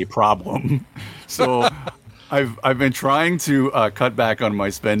have a problem. So. I've been trying to cut back on my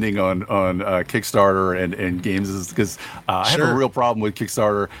spending on Kickstarter and games because I have a real problem with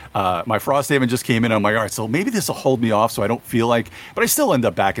Kickstarter. My Frosthaven just came in. I'm like, all right, so maybe this will hold me off so I don't feel like, but I still end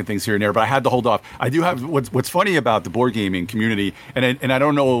up backing things here and there. But I had to hold off. I do have what's funny about the board gaming community, and I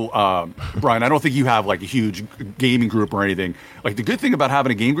don't know, Brian, I don't think you have like a huge gaming group or anything. Like the good thing about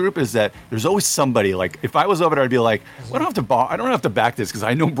having a game group is that there's always somebody. Like if I was over there, I'd be like, well, I don't have to back this because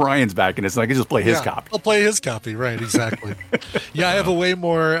I know Brian's backing this, and I can just play his copy. I'll play his copy, right? Exactly. I have a way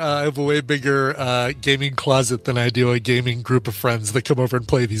bigger gaming closet than I do a gaming group of friends that come over and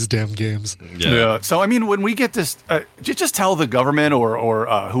play these damn games. Yeah. So I mean, when we get this, just tell the government or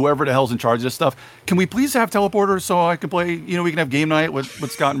whoever the hell's in charge of this stuff. Can we please have teleporters so I can play? We can have game night with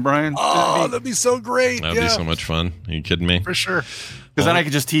Scott and Brian. Oh, that'd be so great. That'd be so much fun. Are you kidding me? For sure. Because then I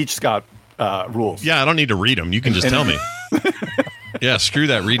could just teach Scott rules. Yeah, I don't need to read them. You can just tell me. Yeah, screw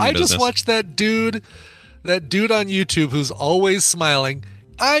that reading business. I just watched that dude on YouTube who's always smiling.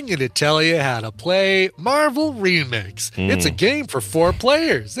 I'm going to tell you how to play Marvel Remix. It's a game for 4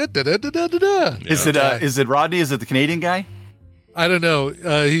 players. Is it Rodney? Is it the Canadian guy? I don't know.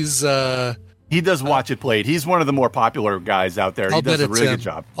 He does Watch It Played. He's one of the more popular guys out there. He does a really good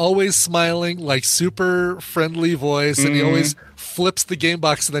job. Always smiling, like super friendly voice, and he always flips the game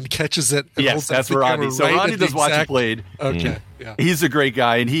box and then catches it. And yes, that's Rodney. So Rodney does Watch It Played. Okay, yeah. He's a great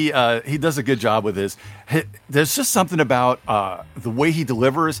guy, and he does a good job with his. There's just something about the way he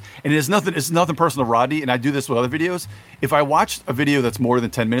delivers, and it's nothing personal to Rodney, and I do this with other videos. If I watch a video that's more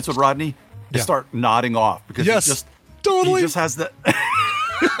than 10 minutes with Rodney, I start nodding off because he just has that.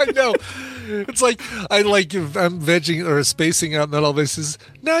 I know. It's like I'm vegging or spacing out, and then all this is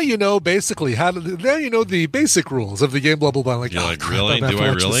now basically now the basic rules of the game. Blah blah blah. I'm like, really? Do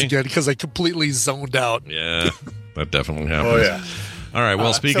I really? Because I completely zoned out. Yeah, that definitely happens. Oh yeah. All right.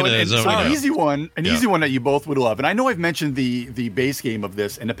 Well, speaking of zoning out, an easy one that you both would love, and I know I've mentioned the base game of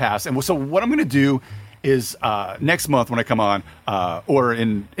this in the past, and so what I'm going to do is next month when I come on, or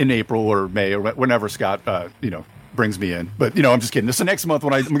in April or May or whenever Scott, brings me in. But I'm just kidding. This is next month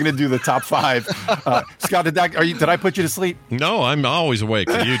when I'm going to do the top 5. Scott, did I put you to sleep? No, I'm always awake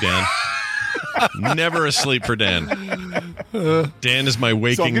for you, Dan. Never asleep for Dan. Dan is my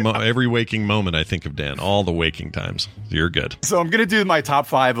waking every waking moment. I think of Dan, all the waking times. You're good. So I'm going to do my top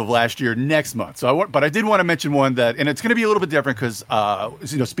 5 of last year next month. But I did want to mention one and it's going to be a little bit different because,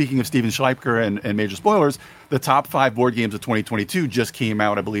 speaking of Steven Schleicher and major spoilers, the top 5 board games of 2022 just came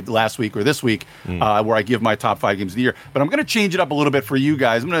out, I believe, last week or this week, where I give my top 5 games of the year. But I'm going to change it up a little bit for you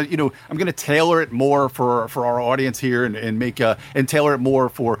guys. I'm going to tailor it more for our audience here and tailor it more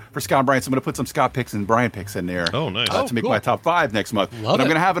for Scott and Brian. So I'm going to put some Scott picks and Brian picks in there. Oh, nice. To make my top 5 next month. But I'm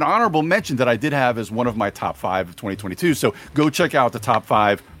going to have an honorable mention that I did have as one of my top 5 of 2022. So go check out the top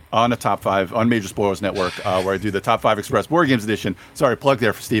 5 on Major Spoilers Network, where I do the top 5 Express Board Games edition. Sorry, plug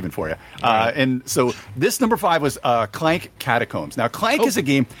there for Steven for you. And so this number 5 was Clank Catacombs. Now, Clank is a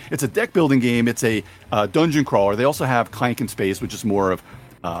game. It's a deck building game. It's a dungeon crawler. They also have Clank in Space, which is more of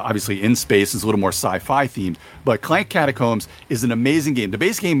obviously in space. Is a little more sci-fi themed. But Clank Catacombs is an amazing game. The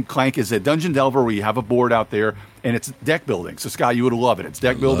base game, Clank, is a dungeon delver where you have a board out there, and it's deck building. So, Scott, you would love it. It's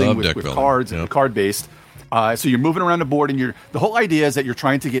deck building with cards and card-based. So you're moving around the board, and the whole idea is that you're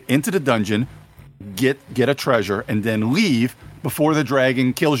trying to get into the dungeon, get a treasure, and then leave before the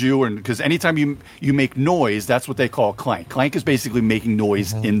dragon kills you. And because anytime you make noise, that's what they call clank. Clank is basically making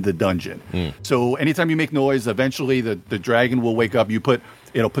noise in the dungeon. So anytime you make noise, eventually the dragon will wake up.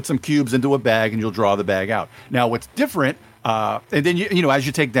 It'll put some cubes into a bag, and you'll draw the bag out. Now, what's different? And then as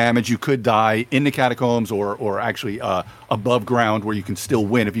you take damage, you could die in the catacombs or actually above ground, where you can still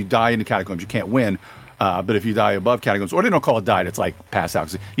win. If you die in the catacombs, you can't win. But if you die above catacombs, or they don't call it died, it's like pass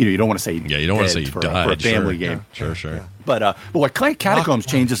out. You don't want to say you don't want to say you died for a family game. Sure. Yeah. But what Clank Catacombs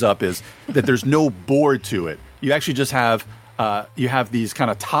changes up is that there's no board to it. You actually just have these kind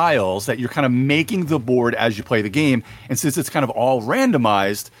of tiles that you're kind of making the board as you play the game. And since it's kind of all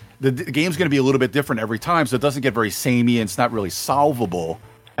randomized, the game's going to be a little bit different every time, so it doesn't get very samey, and it's not really solvable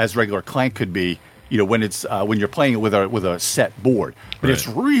as regular Clank could be. When you're playing it with a set board. But It's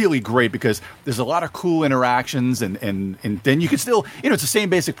really great because there's a lot of cool interactions, and then you can still, it's the same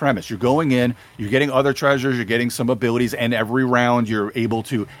basic premise. You're going in, you're getting other treasures, you're getting some abilities, and every round you're able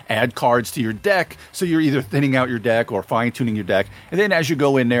to add cards to your deck. So you're either thinning out your deck or fine-tuning your deck. And then as you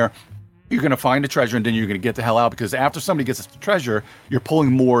go in there, you're going to find a treasure, and then you're going to get the hell out, because after somebody gets the treasure, you're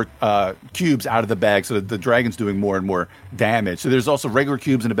pulling more cubes out of the bag, so that the dragon's doing more and more damage. So there's also regular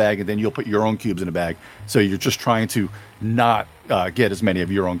cubes in the bag, and then you'll put your own cubes in the bag. So you're just trying to not get as many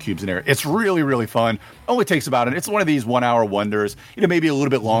of your own cubes in there. It's really, really fun. Only takes it's one of these 1 hour wonders. Maybe a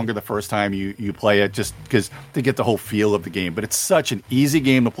little bit longer the first time you play it, just because to get the whole feel of the game. But it's such an easy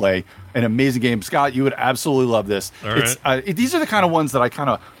game to play, an amazing game. Scott, you would absolutely love this. All right. These are the kind of ones that I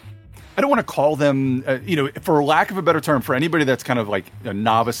don't want to call them, for lack of a better term, for anybody that's kind of like a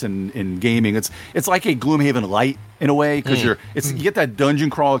novice in gaming, it's like a Gloomhaven Light in a way, because you get that dungeon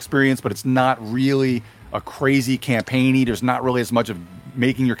crawl experience, but it's not really a crazy campaign-y. There's not really as much of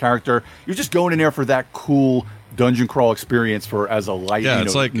making your character. You're just going in there for that cool dungeon crawl experience as a light,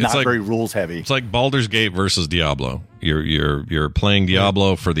 very rules heavy. It's like Baldur's Gate versus Diablo. You're playing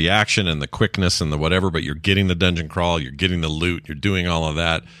Diablo for the action and the quickness and the whatever, but you're getting the dungeon crawl, you're getting the loot, you're doing all of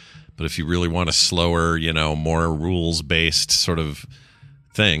that. But if you really want a slower, more rules-based sort of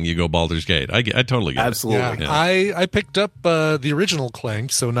thing, you go Baldur's Gate. I totally get Absolutely. it. Yeah. I picked up the original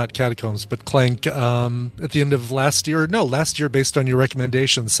Clank, so not Catacombs, but Clank at the end of last year based on your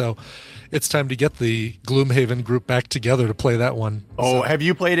recommendation. So it's time to get the Gloomhaven group back together to play that one. Oh, have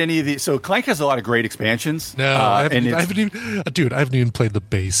you played any of these? So Clank has a lot of great expansions. No, I haven't even played the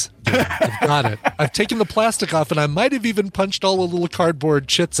base. I've got it. I've taken the plastic off, and I might have even punched all the little cardboard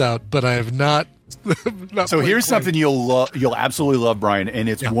chits out, but I have not. So here's something you'll absolutely love, Brian, and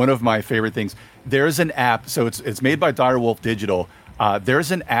it's one of my favorite things. There's an app. So it's made by Direwolf Digital.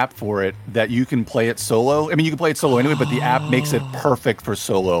 There's an app for it that you can play it solo. I mean, you can play it solo anyway, but the app makes it perfect for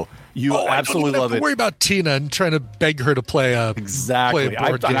solo. You absolutely love it. Don't worry about Tina and trying to beg her to play exactly.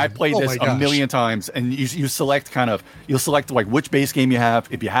 I played this a million times, and you select like which base game you have.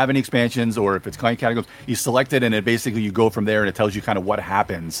 If you have any expansions, or if it's Clank Catacombs, you select it, and it basically you go from there, and it tells you kind of what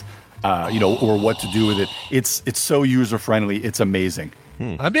happens, or what to do with it. It's so user friendly. It's amazing.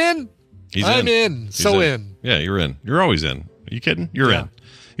 I'm in. I'm in. Yeah, you're in. You're always in. Are you kidding? You're in.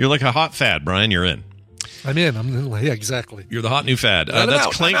 You're like a hot fad, Brian. You're in. I'm in. Yeah, exactly. You're the hot new fad. That's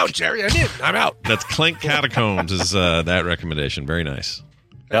out. Clank. I'm out, Jerry. I'm in. I'm out. That's Clank Catacombs is that recommendation. Very nice.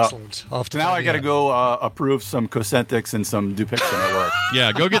 Excellent. Now I got to go approve some Cosentix and some Dupixent at work.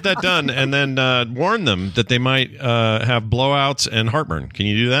 Yeah, go get that done, and then warn them that they might have blowouts and heartburn. Can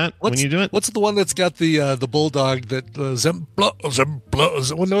you do that when you do it? What's the one that's got the bulldog that there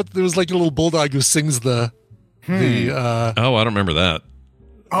was like a little bulldog who sings the I don't remember that.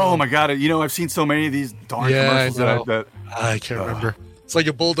 Oh my god! I've seen so many of these darn commercials I can't remember. It's like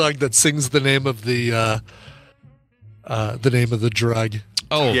a bulldog that sings the name of the drug.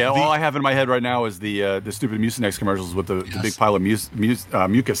 Oh yeah! All I have in my head right now is the stupid Mucinex commercials with the big pile of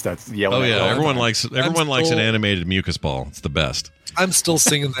mucus that's yelling. Oh yeah, everyone likes an animated mucus ball. It's the best. I'm still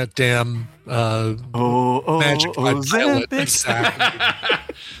singing that damn Magic Pilot. Exactly.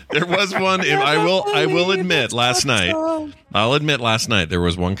 There was one. I will admit last night. I'll admit last night there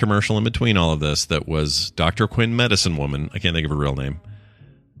was one commercial in between all of this that was Dr. Quinn Medicine Woman. I can't think of her real name.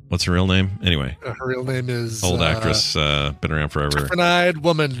 What's her real name? Anyway, her real name is old actress, been around forever. Different-eyed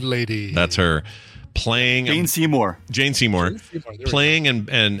woman lady. That's her. Playing Jane Seymour, playing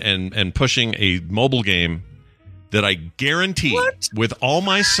and pushing a mobile game that I guarantee with all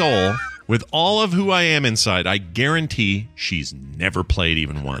my soul, with all of who I am inside, I guarantee she's never played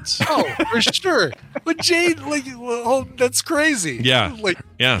even once. Oh, for sure. But Jane, that's crazy. Yeah.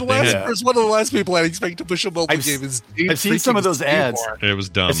 There's one of the last people I'd expect to push a mobile game is Jane. I've seen some of those ads. It was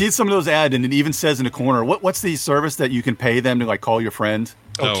dumb. I've seen some of those ads, and it even says in the corner, what's the service that you can pay them to call your friend?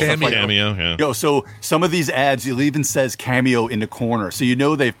 Cameo. Yeah. So some of these ads, it even says Cameo in the corner, so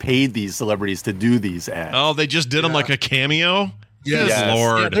they've paid these celebrities to do these ads. Oh, they just did them like a cameo. Yes.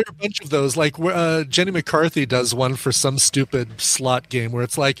 Lord. Yeah, there are a bunch of those. Like Jenny McCarthy does one for some stupid slot game where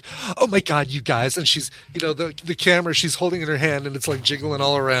it's like, oh my God, you guys. And she's, the camera she's holding in her hand and it's like jiggling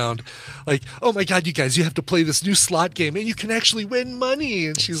all around. Like, oh my God, you guys, you have to play this new slot game and you can actually win money.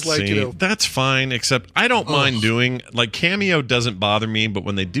 And she's like, that's fine. Except I don't mind doing, Cameo doesn't bother me. But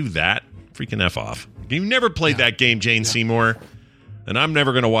when they do that, freaking F off. You've never played that game, Jane Seymour. And I'm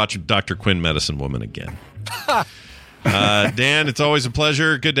never going to watch Dr. Quinn Medicine Woman again. Dan, it's always a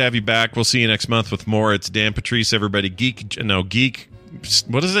pleasure. Good to have you back. We'll see you next month with more. It's Dan Patrice, everybody. Geek.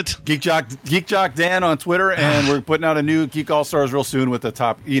 What is it? Geek Jock Dan on Twitter, and we're putting out a new Geek All Stars real soon with the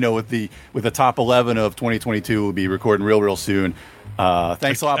top. With the top 11 of 2022. We'll be recording real soon.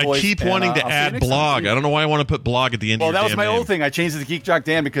 Thanks a lot, boys. I keep wanting to add blog. I don't know why I want to put blog at the end. Well, of your that was my old thing. I changed it to Geek Jock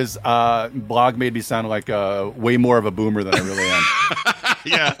Dan because blog made me sound like way more of a boomer than I really am.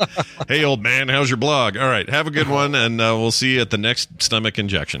 Yeah. Hey, old man, how's your blog? All right, have a good one, and we'll see you at the next stomach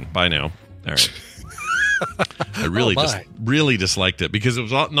injection. Bye now. All right. I really disliked it because it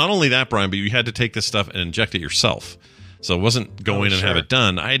was not only that, Brian, but you had to take this stuff and inject it yourself. So it wasn't go in and have it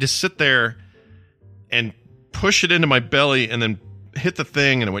done. I had to sit there and push it into my belly and then hit the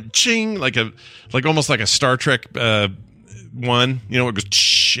thing, and it went ching, like almost like a Star Trek one. It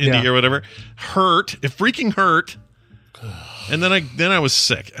goes into you or whatever. It freaking hurt. And then I was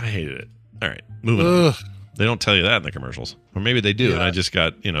sick. I hated it. All right, moving on. They don't tell you that in the commercials, or maybe they do. And I just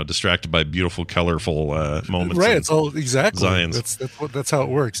got distracted by beautiful, colorful moments. Right, it's all exactly. Zions. That's how it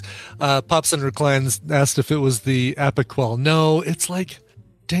works. Pops and Reclines asked if it was the Apiquel. No, it's like,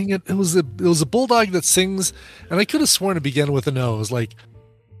 dang it, it was a bulldog that sings, and I could have sworn it began with an O. It was like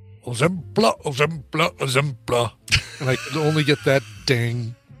Ozempla, Ozempla, Ozempla, and I could only get that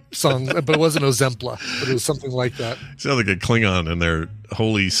dang song, but it wasn't Ozempla, but it was something like that. Sounds like a Klingon in their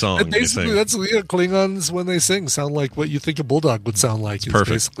holy song. Basically, that's Klingons when they sing sound like what you think a bulldog would sound like. Perfect.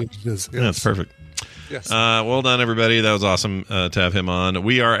 Basically what it is. Yes. Yeah, it's perfect. Yes. Well done, everybody. That was awesome to have him on.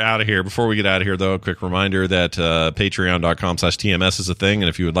 We are out of here. Before we get out of here, though, a quick reminder that patreon.com/TMS is a thing, and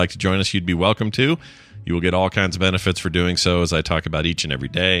if you would like to join us, you'd be welcome to. You will get all kinds of benefits for doing so, as I talk about each and every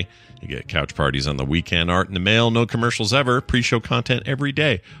day. You get couch parties on the weekend, art in the mail, no commercials ever, pre-show content every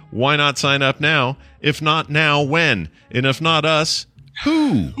day. Why not sign up now? If not now, when? And if not us,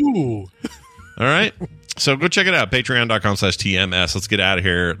 who? All right? So go check it out, patreon.com/TMS. Let's get out of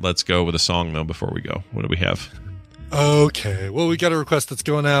here. Let's go with a song, though, before we go. What do we have? Okay. Well, we got a request that's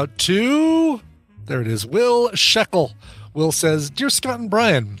going out to, there it is, Will Shekel. Will says, Dear Scott and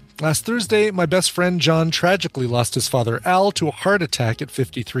Brian, last Thursday, my best friend John tragically lost his father Al to a heart attack at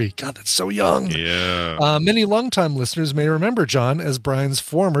 53. God, that's so young. Yeah. Many longtime listeners may remember John as Brian's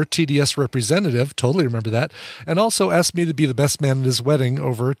former TDS representative. Totally remember that. And also asked me to be the best man at his wedding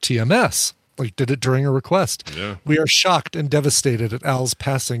over TMS. Did it during a request. Yeah. We are shocked and devastated at Al's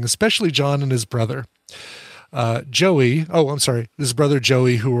passing, especially John and his brother. His brother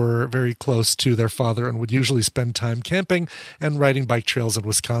Joey, who were very close to their father and would usually spend time camping and riding bike trails in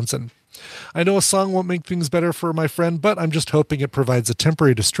Wisconsin. I know a song won't make things better for my friend, but I'm just hoping it provides a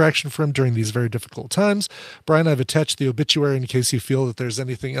temporary distraction for him during these very difficult times. Brian, I've attached the obituary in case you feel that there's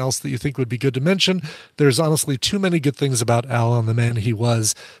anything else that you think would be good to mention. There's honestly too many good things about Al and the man he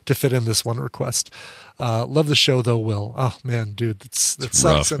was to fit in this one request. Love the show, though, Will. Oh, man, dude, it sucks.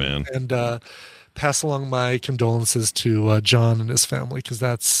 Rough, man. And pass along my condolences to John and his family, because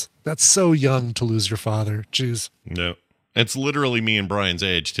that's so young to lose your father. Jeez. Yeah. It's literally me and Brian's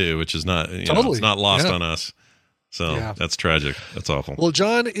age too, which is not Totally. it's not lost on us. So that's tragic. That's awful. Well,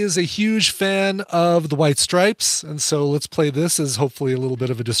 John is a huge fan of the White Stripes, and so let's play this as hopefully a little bit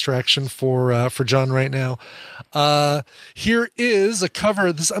of a distraction for John right now. Here is a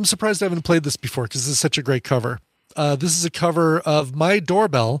cover. I'm surprised I haven't played this before because this is such a great cover. This is a cover of My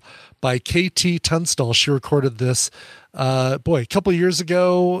Doorbell by KT Tunstall. She recorded this, a couple years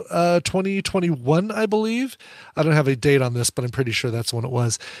ago, 2021, I believe. I don't have a date on this, but I'm pretty sure that's when it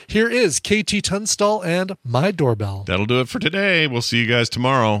was. Here is KT Tunstall and My Doorbell. That'll do it for today. We'll see you guys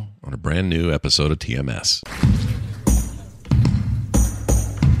tomorrow on a brand new episode of TMS.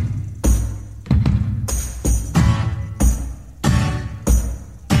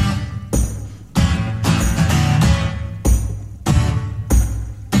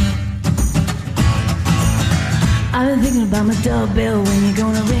 I've been thinking about my doorbell, when you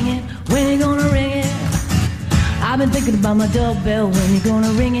gonna ring it, when you gonna ring it. I've been thinking about my doorbell, when you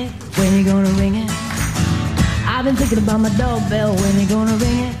gonna ring it, when you gonna ring it. I've been thinking about my doorbell, when you gonna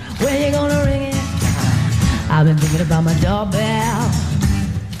ring it, when you gonna ring it. I've been thinking about my doorbell.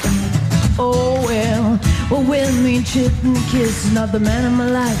 Oh well, with me, chip and kiss is not the man of my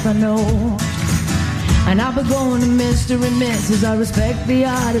life, I know. And I've been going to Mr. and Mrs. I respect the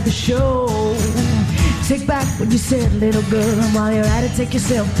art of the show. Take back what you said, little girl, and while you're at it, take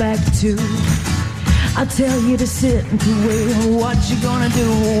yourself back too. I'll tell you to sit and to wait. What you gonna do?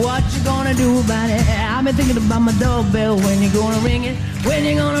 What you gonna do about it? I've been thinking about my doorbell, when you gonna ring it, when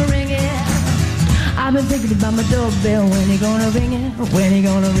you gonna ring it. I've been thinking about my doorbell, when you gonna ring it, when you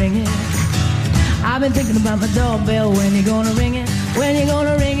gonna ring it. I've been thinking about my doorbell, when you gonna ring it, when you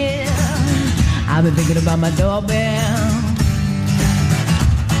gonna ring it. I've been thinking about my doorbell.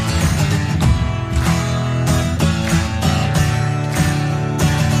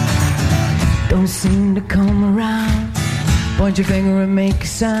 Don't seem to come around. Point your finger and make a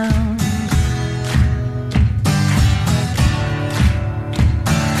sound.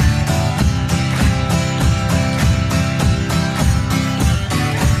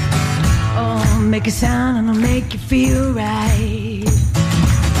 Oh, make a sound and I'll make you feel right.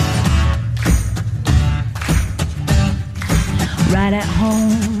 Right at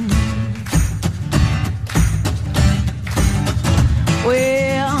home.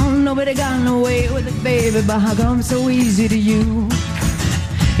 Well, nobody got no way with it, baby, but how come so easy to you?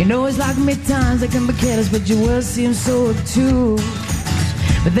 You know it's like me times I can be careless, but your words seem so obtuse.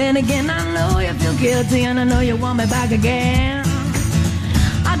 But then again, I know you feel guilty, and I know you want me back again.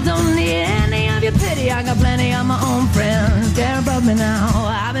 I don't need any of your pity, I got plenty of my own friends. Care about me now.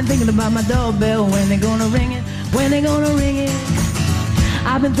 I've been thinking about my doorbell, when they gonna ring it, when they gonna ring it.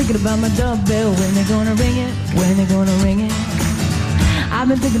 I've been thinking about my doorbell, when they gonna ring it, when they gonna ring it. I've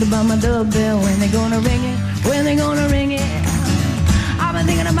been thinking about my doorbell, when they gonna ring it, when they gonna ring it. I've been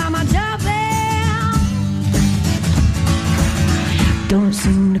thinking about my doorbell. Don't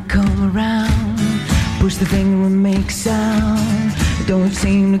seem to come around. Push the finger and make sound. Don't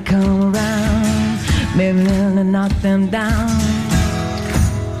seem to come around. Maybe they'll knock them down.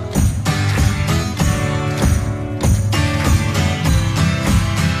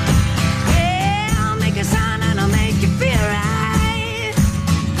 Yeah, I'll make a sound and I'll make you feel right.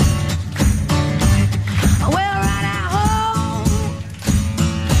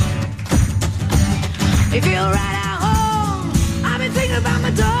 If you're right at home, I've been thinking about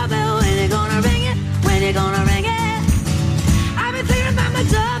my doorbell, when you're gonna ring it, when you're gonna ring it. I've been thinking about my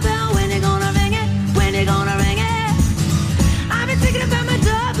doorbell, when you're gonna ring it, when you're gonna ring it. I've been thinking about my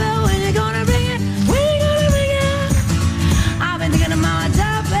doorbell, when you're gonna ring it, when you're gonna ring it. I've been thinking about my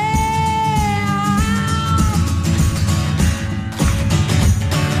doorbell.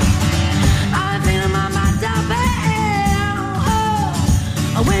 I've been thinking about my doorbell.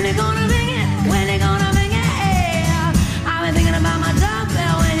 Oh, when you're gonna ring it, when you're gonna ring it. Thinking about my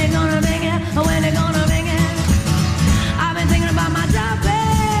doorbell, when you're gonna ring it, when you're gonna ring it. I've been thinking about my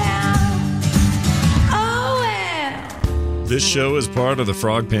doorbell. Oh well. This show is part of the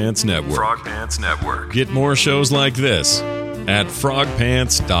Frog Pants Network. Frog Pants Network. Get more shows like this at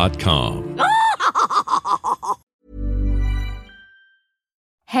frogpants.com.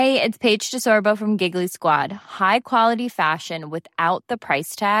 Hey, it's Paige DeSorbo from Giggly Squad. High quality fashion without the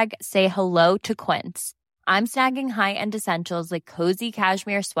price tag. Say hello to Quince. I'm snagging high-end essentials like cozy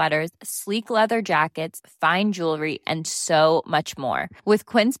cashmere sweaters, sleek leather jackets, fine jewelry, and so much more. With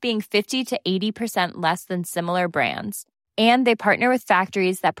Quince being 50 to 80% less than similar brands. And they partner with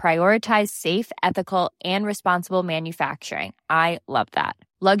factories that prioritize safe, ethical, and responsible manufacturing. I love that.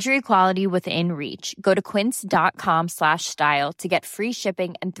 Luxury quality within reach. Go to quince.com/style to get free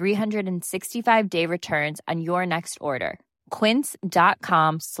shipping and 365-day returns on your next order.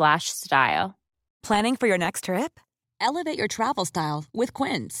 Quince.com/style. Planning for your next trip? Elevate your travel style with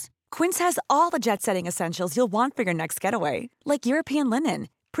Quince. Quince has all the jet-setting essentials you'll want for your next getaway, like European linen,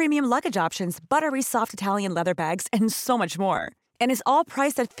 premium luggage options, buttery soft Italian leather bags, and so much more. And is all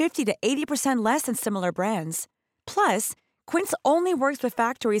priced at 50 to 80% less than similar brands. Plus, Quince only works with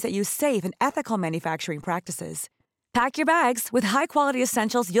factories that use safe and ethical manufacturing practices. Pack your bags with high-quality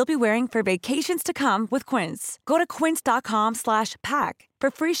essentials you'll be wearing for vacations to come with Quince. Go to quince.com/pack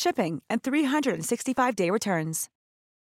for free shipping and 365-day returns.